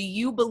question. Do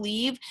you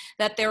believe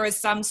that there is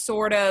some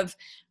sort of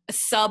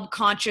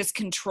subconscious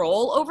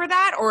control over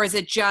that, or is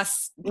it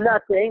just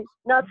nothing?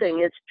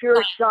 It's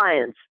pure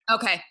science.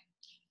 Okay.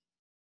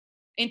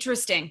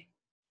 Interesting.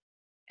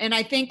 And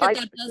I think that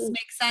does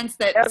make sense.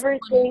 That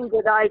everything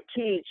that I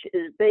teach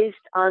is based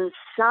on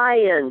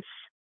science,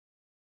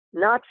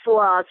 not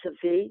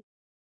philosophy.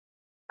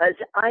 As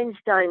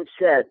Einstein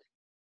said,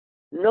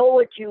 know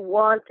what you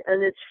want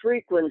and its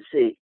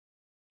frequency.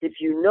 If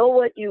you know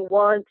what you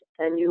want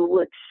and you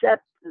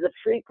accept the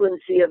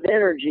frequency of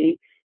energy,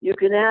 you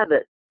can have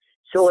it.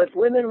 So if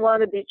women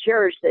want to be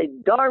cherished, they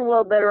darn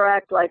well better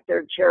act like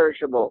they're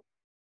cherishable.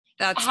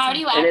 That's how do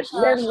you act and if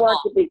men want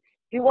to be,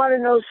 you want to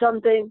know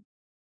something?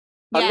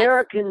 Yes.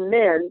 American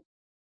men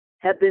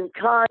have been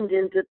conned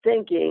into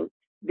thinking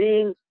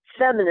being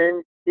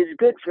feminine is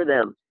good for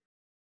them.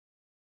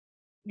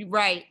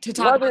 Right. To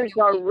talk Mothers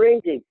are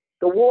raising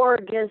the war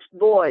against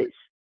boys.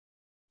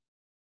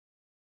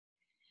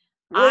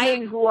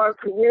 Women who are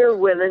career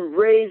women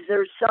raise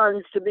their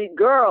sons to be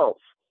girls.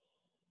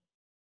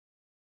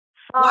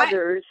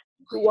 Fathers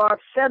who are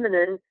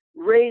feminine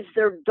raise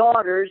their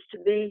daughters to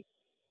be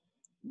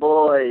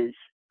boys.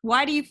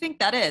 Why do you think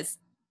that is?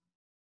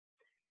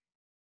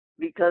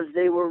 Because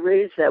they were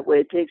raised that way.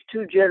 It takes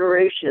 2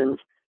 generations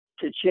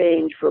to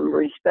change from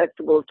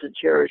respectable to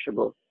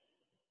cherishable.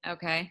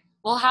 Okay.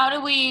 Well, how do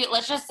we,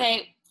 let's just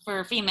say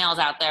for females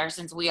out there,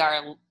 since we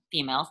are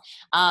females,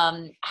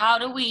 how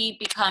do we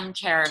become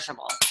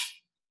cherishable?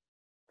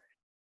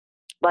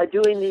 By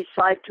doing these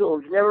 5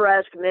 tools. Never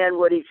ask a man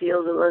what he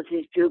feels unless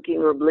he's puking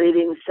or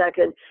bleeding.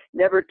 Second,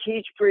 never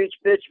teach, preach,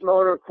 bitch,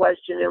 moan, or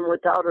question him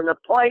without an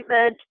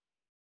appointment.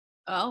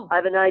 Oh. I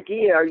have an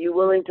idea. Are you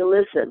willing to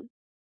listen?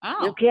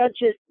 Oh. You can't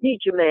just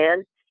teach a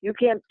man. You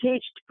can't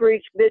teach,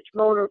 preach, bitch,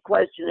 moan, or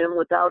question him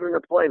without an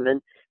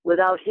appointment.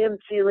 without him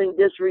feeling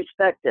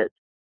disrespected.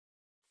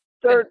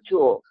 Third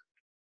tool,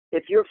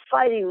 if you're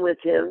fighting with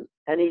him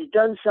and he's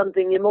done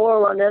something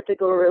immoral,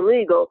 unethical, or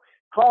illegal,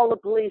 call the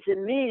police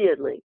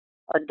immediately,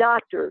 a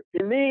doctor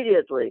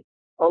immediately,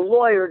 a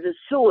lawyer to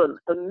sue him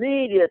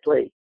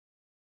immediately.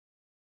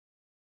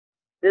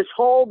 This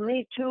whole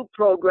Me Too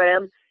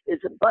program is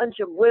a bunch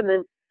of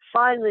women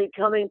finally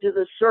coming to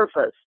the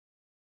surface.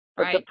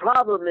 But Right. the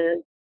problem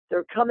is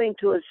they're coming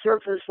to a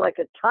surface like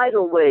a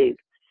tidal wave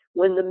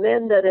when the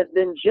men that have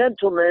been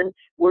gentlemen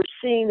were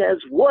seen as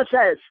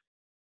wusses.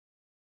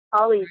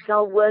 Oh, he's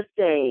so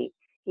wussy.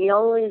 He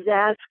always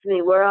asks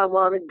me where I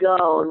want to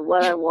go and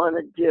what I want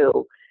to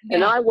do.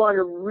 And Yeah. I want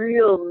a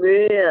real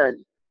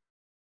man.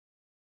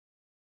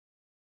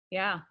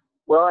 Yeah.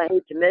 Well, I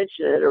hate to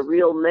mention it, a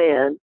real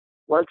man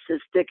wants to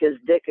stick his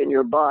dick in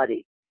your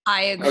body.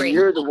 I And agree.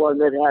 you're the one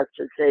that has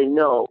to say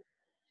no.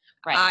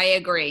 Right. I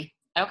agree.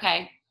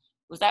 Okay.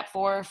 Was that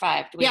 4 or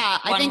 5? Do we Yeah,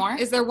 have I one think, more?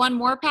 is there one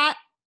more, Pat?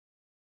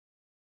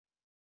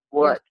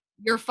 What?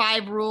 Your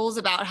 5 rules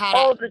about how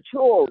Oh, to, the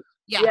tools.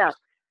 yeah. Yeah.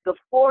 The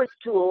fourth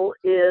tool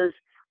is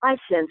I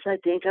sense, I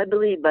think, I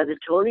believe by the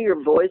tone of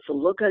your voice, the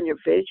look on your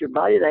face, your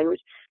body language,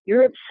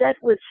 you're upset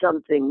with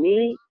something.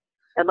 Me?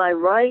 Am I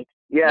right?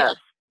 Yes.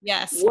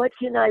 Yes. What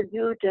can I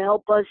do to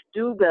help us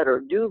do better?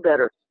 Do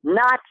better.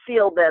 Not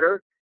feel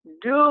better.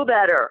 Do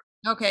better.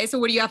 Okay, so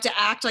what do you have to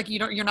act like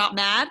you're not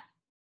mad?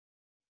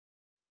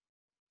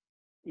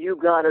 You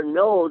got to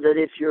know that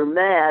if you're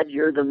mad,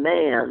 you're the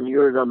man.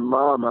 You're the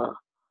mama.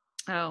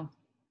 Oh.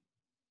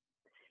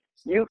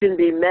 You can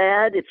be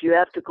mad if you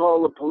have to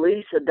call the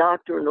police, a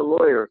doctor, and a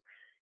lawyer.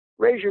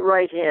 Raise your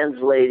right hands,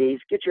 ladies.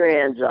 Get your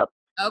hands up.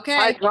 Okay.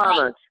 I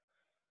promise.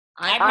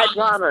 I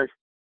promise.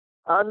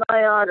 On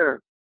my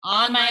honor.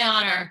 On my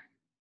honor.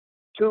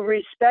 To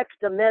respect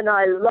the men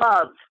I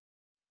love.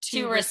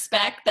 To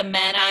respect the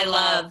men I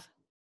love.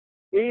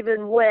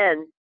 Even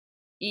when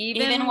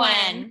Even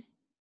when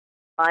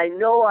I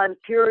know I'm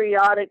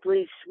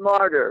periodically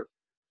smarter.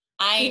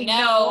 I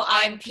know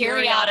I'm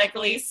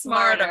periodically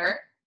smarter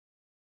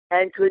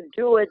And could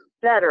do it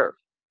better.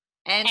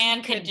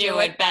 and could do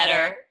it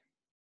better.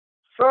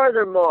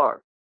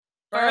 Furthermore,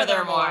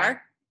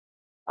 Furthermore,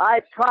 I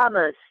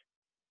promise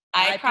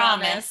I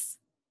promise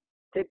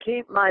to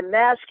keep my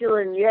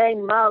masculine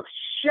yang mouth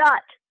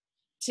shut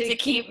to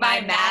keep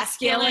my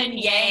masculine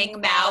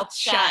yang mouth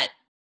shut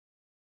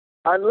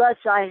unless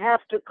I have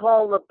to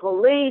call the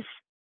police,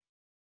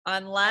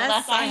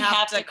 Unless I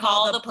have to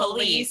call the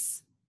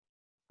police,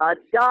 a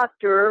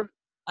doctor,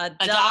 a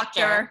a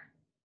doctor,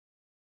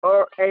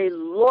 or a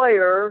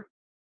lawyer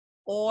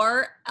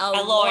or a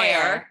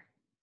lawyer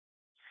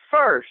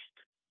first.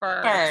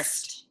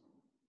 first.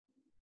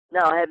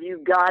 Now, have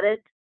you got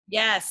it?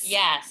 Yes.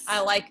 Yes. I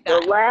like The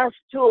that. last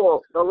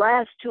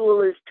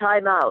tool is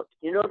timeout.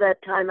 You know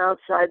that time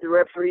outside the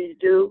referees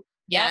do?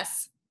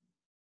 Yes.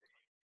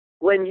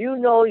 When you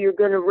know you're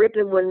going to rip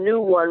him a new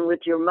one with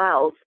your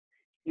mouth,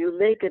 you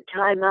make a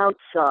timeout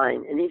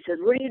sign. And he says,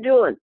 what are you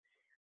doing?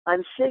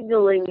 I'm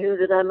signaling you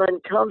that I'm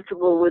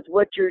uncomfortable with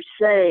what you're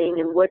saying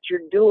and what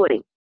you're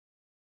doing.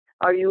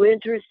 Are you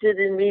interested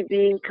in me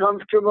being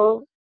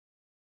comfortable?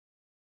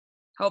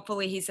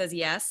 Hopefully he says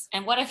yes.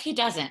 And what if he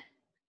doesn't?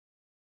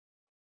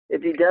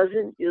 If he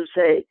doesn't, you'll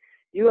say,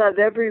 you have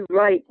every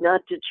right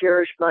not to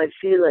cherish my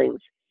feelings.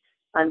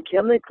 I'm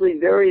chemically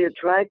very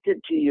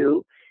attracted to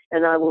you,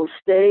 and I will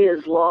stay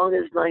as long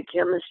as my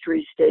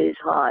chemistry stays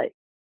high.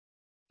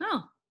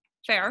 Oh,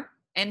 fair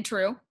and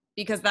true,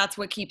 because that's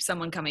what keeps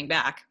someone coming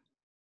back.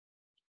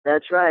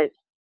 That's right.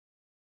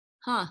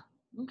 Huh.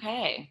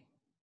 Okay.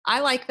 I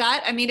like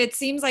that. I mean, it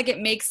seems like it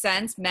makes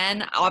sense.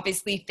 Men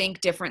obviously think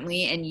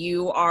differently, and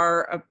you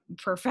are a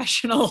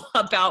professional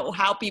about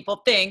how people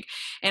think.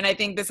 And I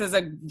think this is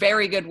a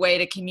very good way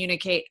to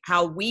communicate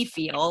how we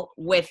feel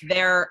with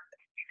their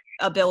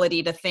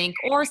ability to think,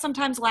 or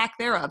sometimes lack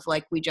thereof,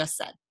 like we just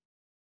said.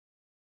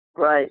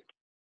 Right.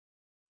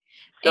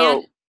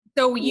 And So,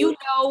 so you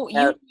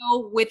have-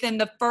 know within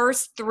the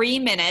first 3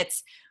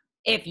 minutes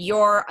if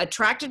you're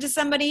attracted to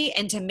somebody,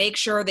 and to make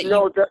sure that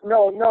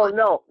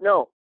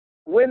no.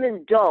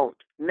 Women don't.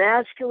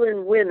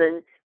 Masculine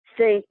women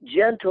think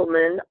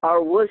gentlemen are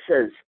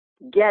wusses.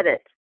 Get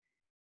it.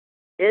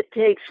 It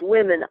takes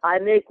women. I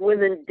make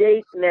women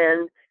date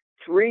men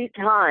 3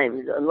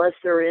 times unless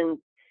they're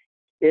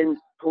in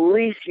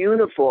police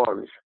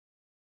uniforms.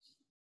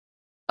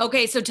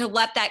 Okay, so to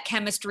let that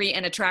chemistry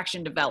and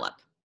attraction develop.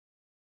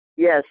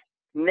 Yes,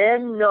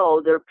 men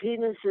know, their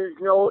penises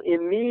know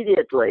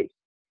immediately.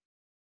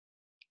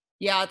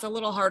 Yeah, it's a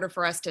little harder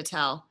for us to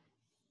tell.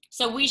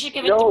 So we should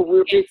give it No,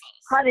 three chances.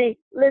 honey,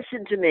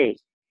 listen to me.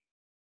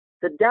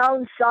 The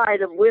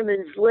downside of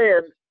women's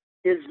lib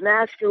is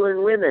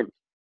masculine women.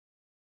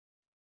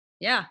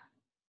 Yeah.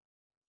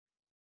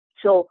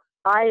 So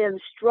I am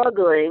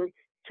struggling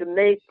to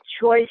make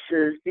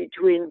choices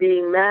between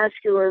being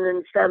masculine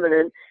and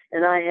feminine,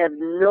 and I have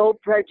no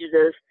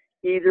prejudice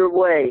either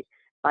way.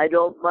 I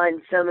don't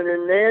mind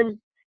feminine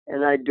men,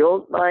 and I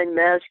don't mind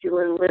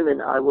masculine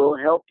women. I will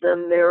help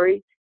them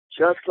marry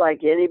just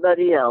like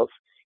anybody else.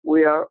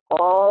 We are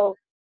all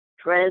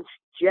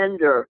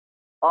transgender,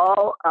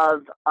 all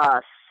of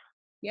us.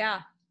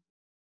 Yeah.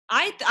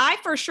 I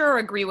for sure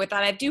agree with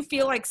that. I do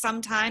feel like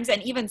sometimes,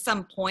 and even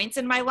some points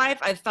in my life,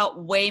 I've felt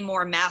way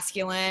more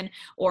masculine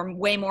or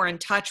way more in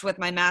touch with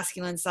my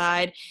masculine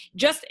side,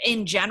 just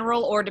in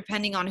general, or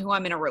depending on who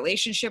I'm in a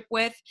relationship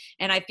with.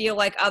 And I feel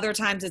like other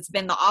times it's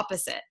been the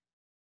opposite.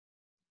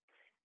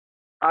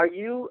 Are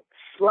you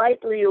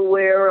slightly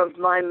aware of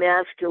my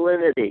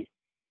masculinity?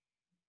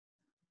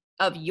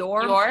 Of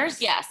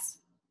Yours? Yes.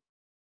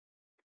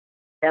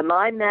 Am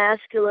I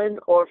masculine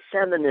or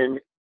feminine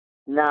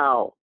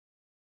now?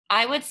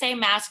 I would say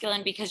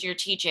masculine because you're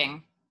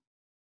teaching.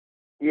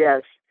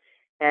 Yes.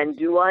 And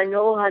do I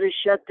know how to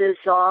shut this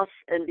off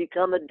and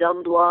become a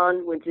dumb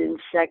blonde within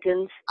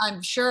seconds?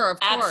 I'm sure, of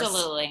course.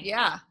 Absolutely.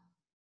 Yeah.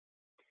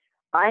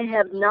 I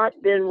have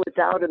not been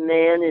without a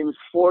man in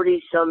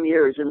 40 some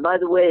years. And by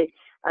the way,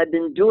 I've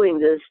been doing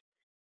this.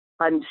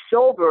 I'm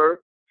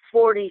sober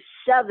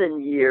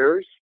 47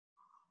 years.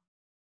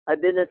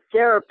 I've been a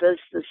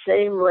therapist the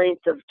same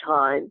length of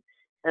time.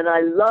 And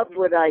I love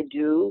what I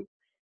do.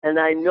 And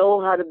I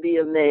know how to be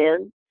a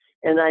man.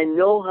 And I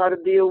know how to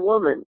be a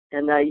woman.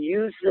 And I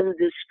use them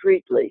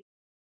discreetly.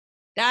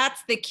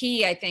 That's the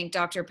key, I think,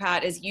 Dr.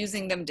 Pat, is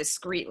using them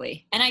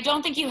discreetly. And I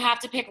don't think you have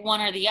to pick one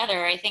or the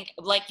other. I think,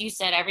 like you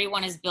said,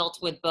 everyone is built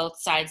with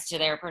both sides to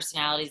their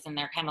personalities and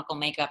their chemical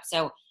makeup.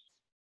 So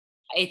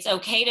it's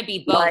okay to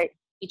be both.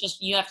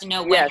 You have to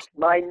know when. Yes,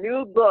 my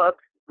new book,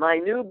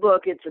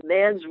 it's A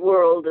Man's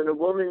World and a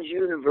Woman's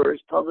Universe,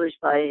 published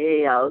by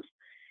Hay House.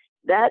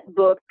 That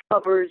book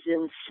covers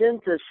in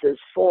synthesis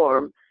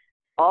form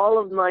all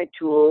of my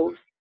tools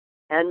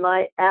and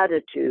my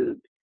attitude.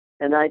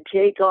 And I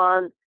take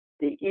on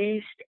the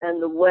East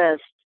and the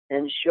West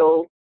and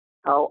show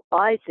how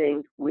I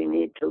think we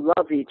need to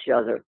love each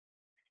other.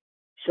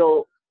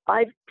 So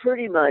I've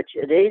pretty much,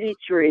 at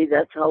 83,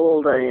 that's how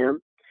old I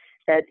am,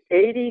 at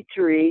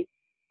 83,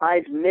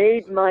 I've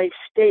made my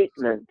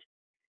statement.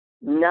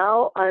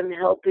 Now I'm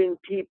helping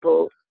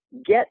people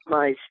get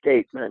my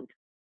statement.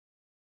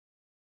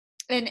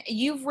 And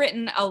you've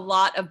written a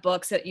lot of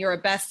books. That you're a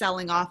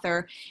best-selling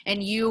author,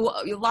 and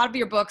a lot of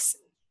your books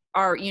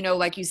are,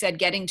 like you said,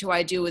 Getting to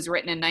I Do was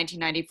written in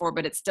 1994,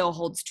 but it still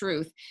holds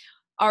truth.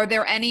 Are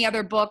there any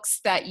other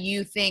books that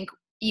you think,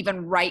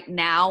 even right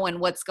now, and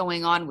what's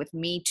going on with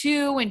Me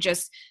Too and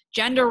just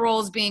gender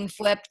roles being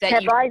flipped, that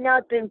Have I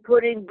not been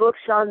putting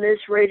books on this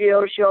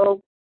radio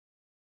show?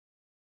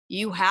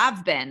 You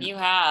have been. You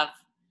have.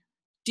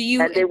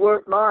 And they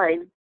weren't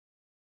mine.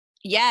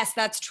 Yes,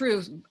 that's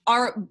true.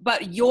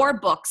 But your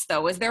books,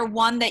 though, is there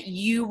one that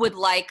you would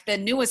like, the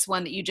newest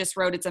one that you just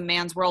wrote, It's a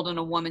Man's World and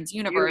a Woman's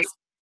Universe?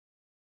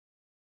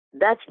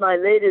 That's my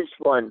latest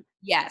one.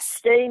 Yes.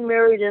 Staying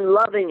Married and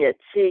Loving It.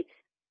 See,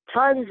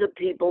 tons of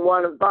people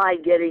want to buy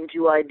Getting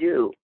to I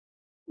Do.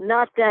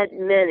 Not that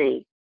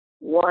many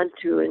want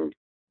to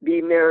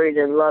be married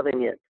and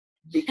loving it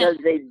because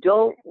they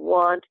don't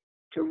want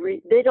to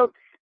read.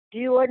 Do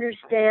you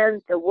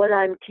understand that what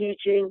I'm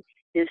teaching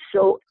is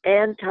so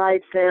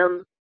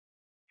anti-fem?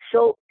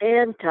 So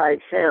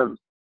anti-fem.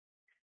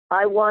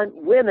 I want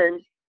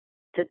women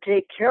to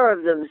take care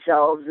of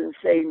themselves and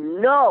say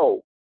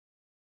no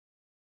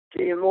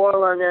to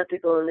immoral,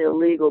 unethical, and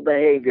illegal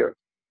behavior.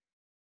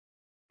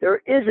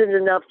 There isn't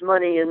enough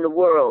money in the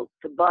world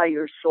to buy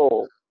your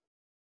soul.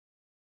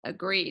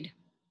 Agreed.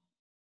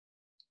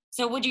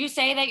 So would you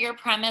say that your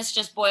premise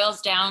just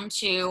boils down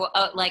to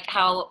like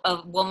how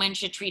a woman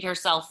should treat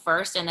herself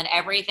first, and then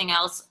everything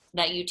else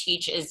that you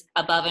teach is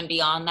above and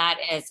beyond that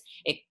as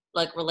it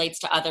like relates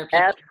to other people?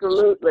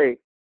 Absolutely.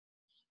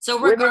 So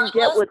women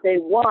get what they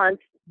want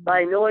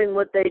by knowing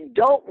what they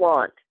don't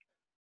want.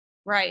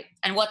 Right.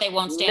 And what they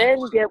won't stand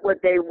for. Men get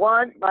what they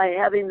want by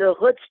having the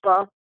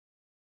chutzpah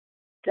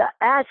to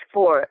ask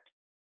for it.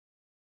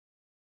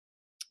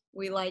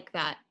 We like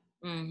that.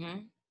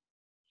 Mm-hmm.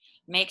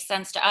 Makes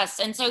sense to us.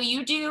 And so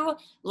you do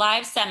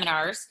live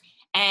seminars,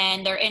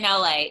 and they're in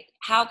LA.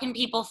 How can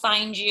people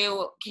find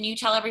you? Can you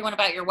tell everyone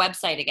about your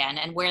website again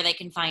and where they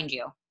can find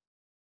you?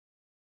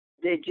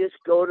 They just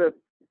go to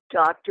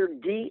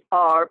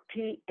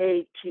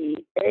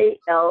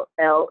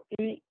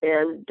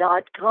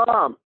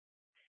drpatallen.com.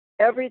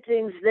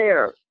 Everything's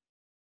there.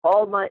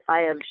 I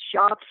have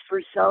shops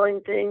for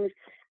selling things.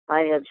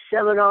 I have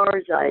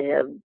seminars. I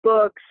have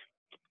books.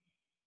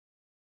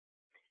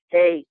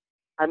 Hey,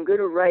 I'm going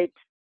to write.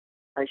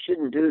 I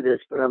shouldn't do this,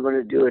 but I'm going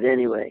to do it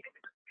anyway.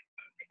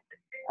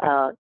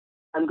 I'm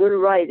going to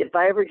write. If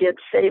I ever get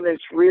famous,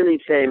 really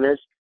famous,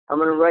 I'm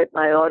going to write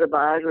my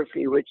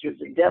autobiography, which is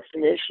a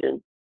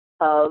definition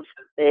of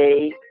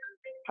a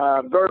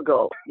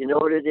Virgo. You know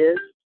what it is?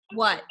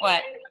 What?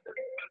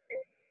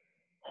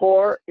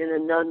 Whore in a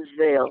nun's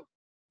veil.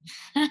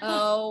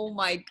 Oh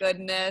my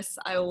goodness.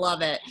 I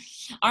love it.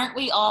 Aren't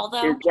we all,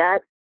 though?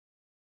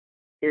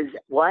 Is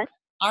what?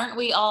 Aren't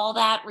we all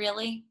that,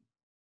 really?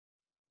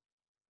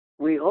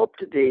 We hope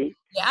to be.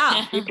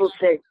 Yeah. People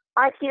say,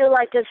 I feel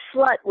like a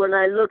slut when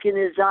I look in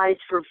his eyes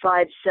for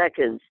 5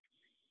 seconds.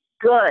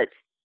 Good.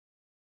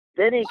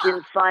 then he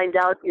can find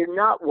out you're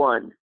not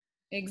one.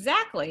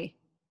 Exactly.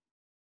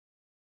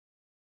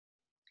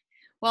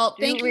 Well,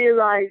 Do you thank you.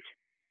 realize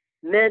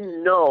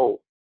men know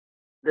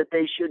that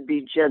they should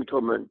be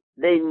gentlemen?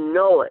 They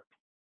know it.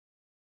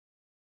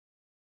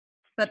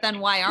 But then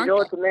why You aren't know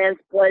what the man's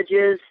pledge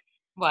is?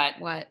 What?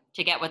 What?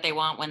 To get what they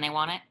want when they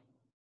want it?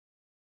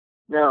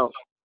 No.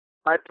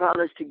 I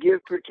promise to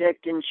give,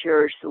 protect, and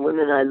cherish the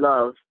women I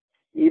love,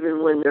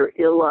 even when they're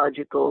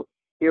illogical,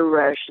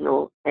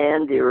 irrational,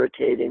 and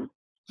irritating.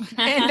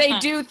 And they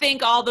do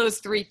think all those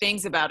three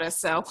things about us,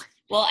 so.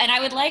 Well, and I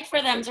would like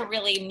for them to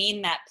really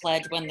mean that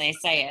pledge when they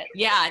say it.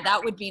 Yeah,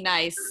 that would be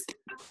nice.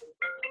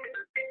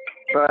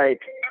 Right.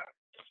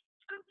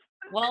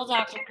 Well,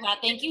 Dr. Pat,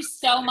 thank you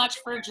so much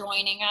for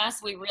joining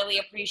us. We really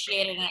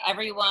appreciate it. And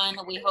everyone,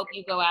 we hope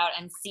you go out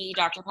and see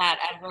Dr. Pat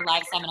at her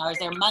live seminars.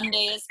 They're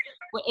Mondays.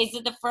 Is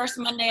it the first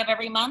Monday of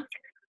every month?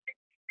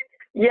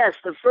 Yes,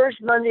 the first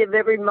Monday of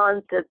every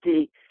month at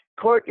the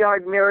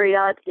Courtyard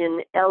Marriott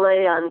in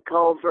LA on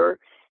Culver,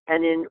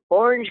 and in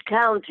Orange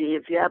County,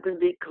 if you happen to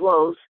be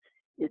close,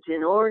 it's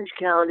in Orange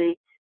County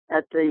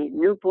at the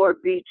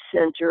Newport Beach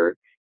Center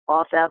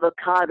off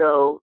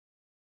Avocado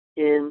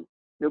in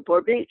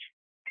Newport Beach.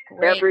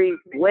 Great. Every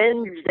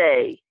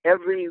Wednesday,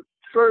 every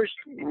first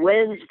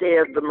Wednesday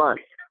of the month.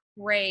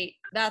 Great.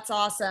 That's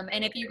awesome.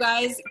 And if you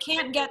guys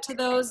can't get to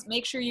those,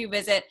 make sure you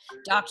visit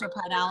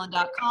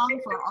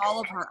drpatallen.com for all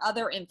of her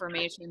other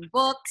information,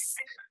 books,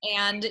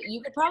 and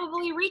you could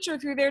probably reach her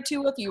through there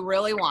too if you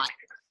really want.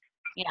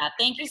 Yeah,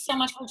 thank you so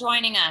much for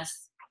joining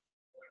us.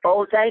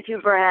 Oh, thank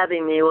you for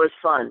having me. It was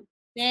fun.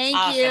 Thank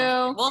Awesome.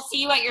 you. We'll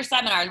see you at your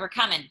seminars. We're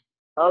coming.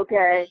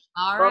 Okay.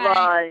 All right.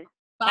 Bye-bye.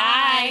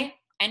 Bye.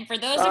 And for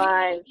those of you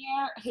Bye. out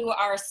there who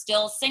are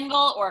still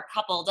single or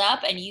coupled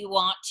up and you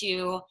want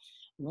to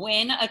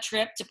win a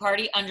trip to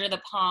party under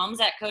the palms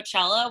at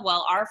Coachella,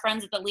 well, our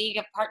friends at the League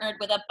have partnered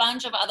with a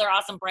bunch of other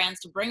awesome brands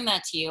to bring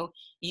that to you.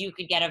 You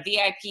could get a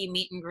VIP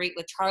meet and greet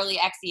with Charlie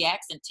XCX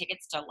and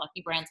tickets to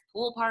Lucky Brand's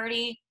pool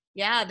party.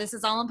 Yeah, this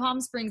is all in Palm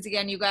Springs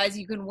again, you guys.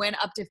 You can win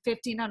up to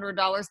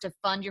 $1,500 to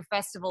fund your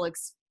festival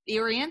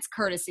experience,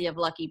 courtesy of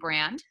Lucky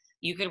Brand.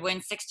 You could win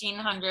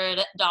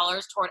 $1,600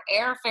 toward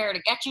airfare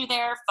to get you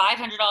there,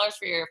 $500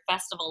 for your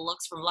festival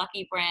looks from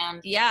Lucky Brand.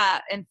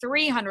 Yeah, and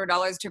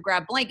 $300 to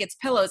grab blankets,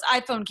 pillows,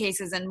 iPhone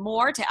cases, and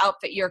more to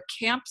outfit your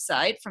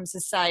campsite from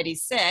Society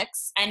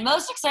 6. And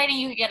most exciting,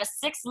 you could get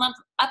a 6-month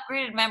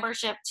upgraded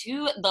membership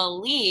to the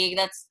League.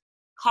 That's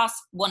costs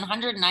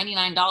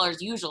 $199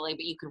 usually,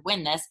 but you could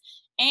win this.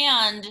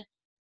 And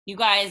you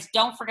guys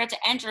don't forget to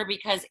enter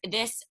because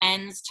this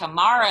ends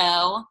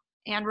tomorrow.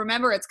 And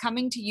remember, it's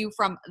coming to you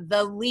from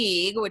The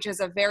League, which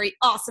is a very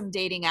awesome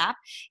dating app.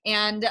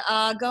 And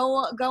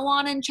go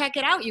on and check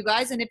it out, you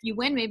guys. And if you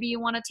win, maybe you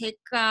want to take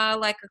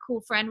like a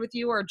cool friend with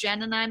you, or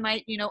Jen and I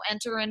might,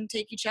 enter and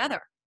take each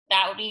other.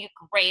 That would be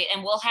great.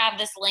 And we'll have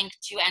this link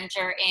to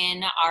enter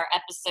in our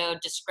episode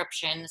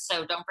description.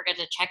 So don't forget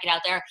to check it out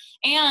there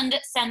and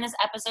send this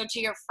episode to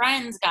your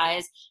friends,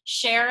 guys.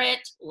 Share it,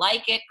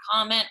 like it,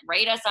 comment,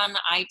 rate us on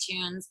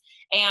iTunes.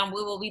 And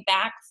we will be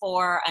back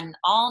for an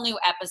all new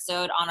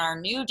episode on our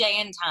new day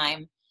and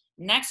time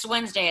next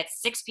Wednesday at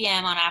 6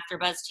 p.m. on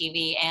AfterBuzz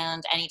TV,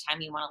 and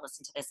anytime you want to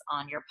listen to this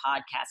on your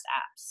podcast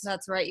apps.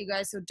 That's right, you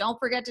guys. So don't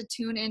forget to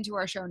tune into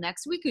our show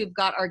next week. We've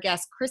got our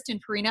guest, Kristen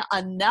Farina,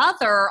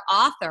 another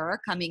author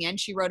coming in.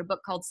 She wrote a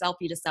book called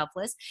Selfie to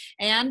Selfless.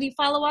 And you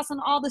follow us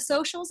on all the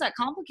socials at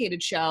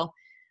Complicated Show.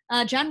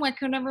 Jen, where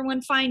can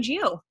everyone find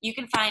you? You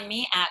can find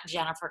me at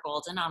Jennifer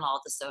Golden on all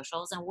the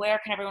socials. And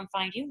where can everyone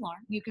find you,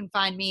 Lauren? You can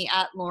find me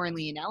at Lauren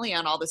Leonelli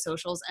on all the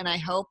socials. And I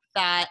hope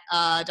that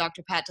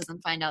Dr. Pat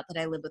doesn't find out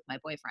that I live with my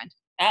boyfriend.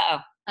 Uh-oh.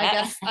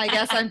 I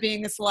guess I'm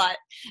being a slut.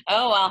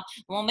 Oh,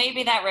 well,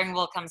 maybe that ring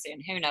will come soon.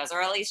 Who knows?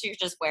 Or at least you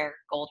just wear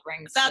gold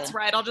rings. That's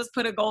right. I'll just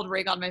put a gold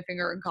ring on my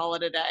finger and call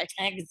it a day.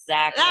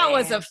 Exactly. That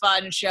was a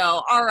fun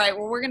show. All right.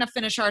 Well, we're going to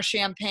finish our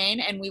champagne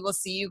and we will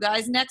see you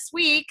guys next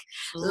week.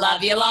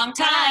 Love you long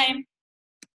time.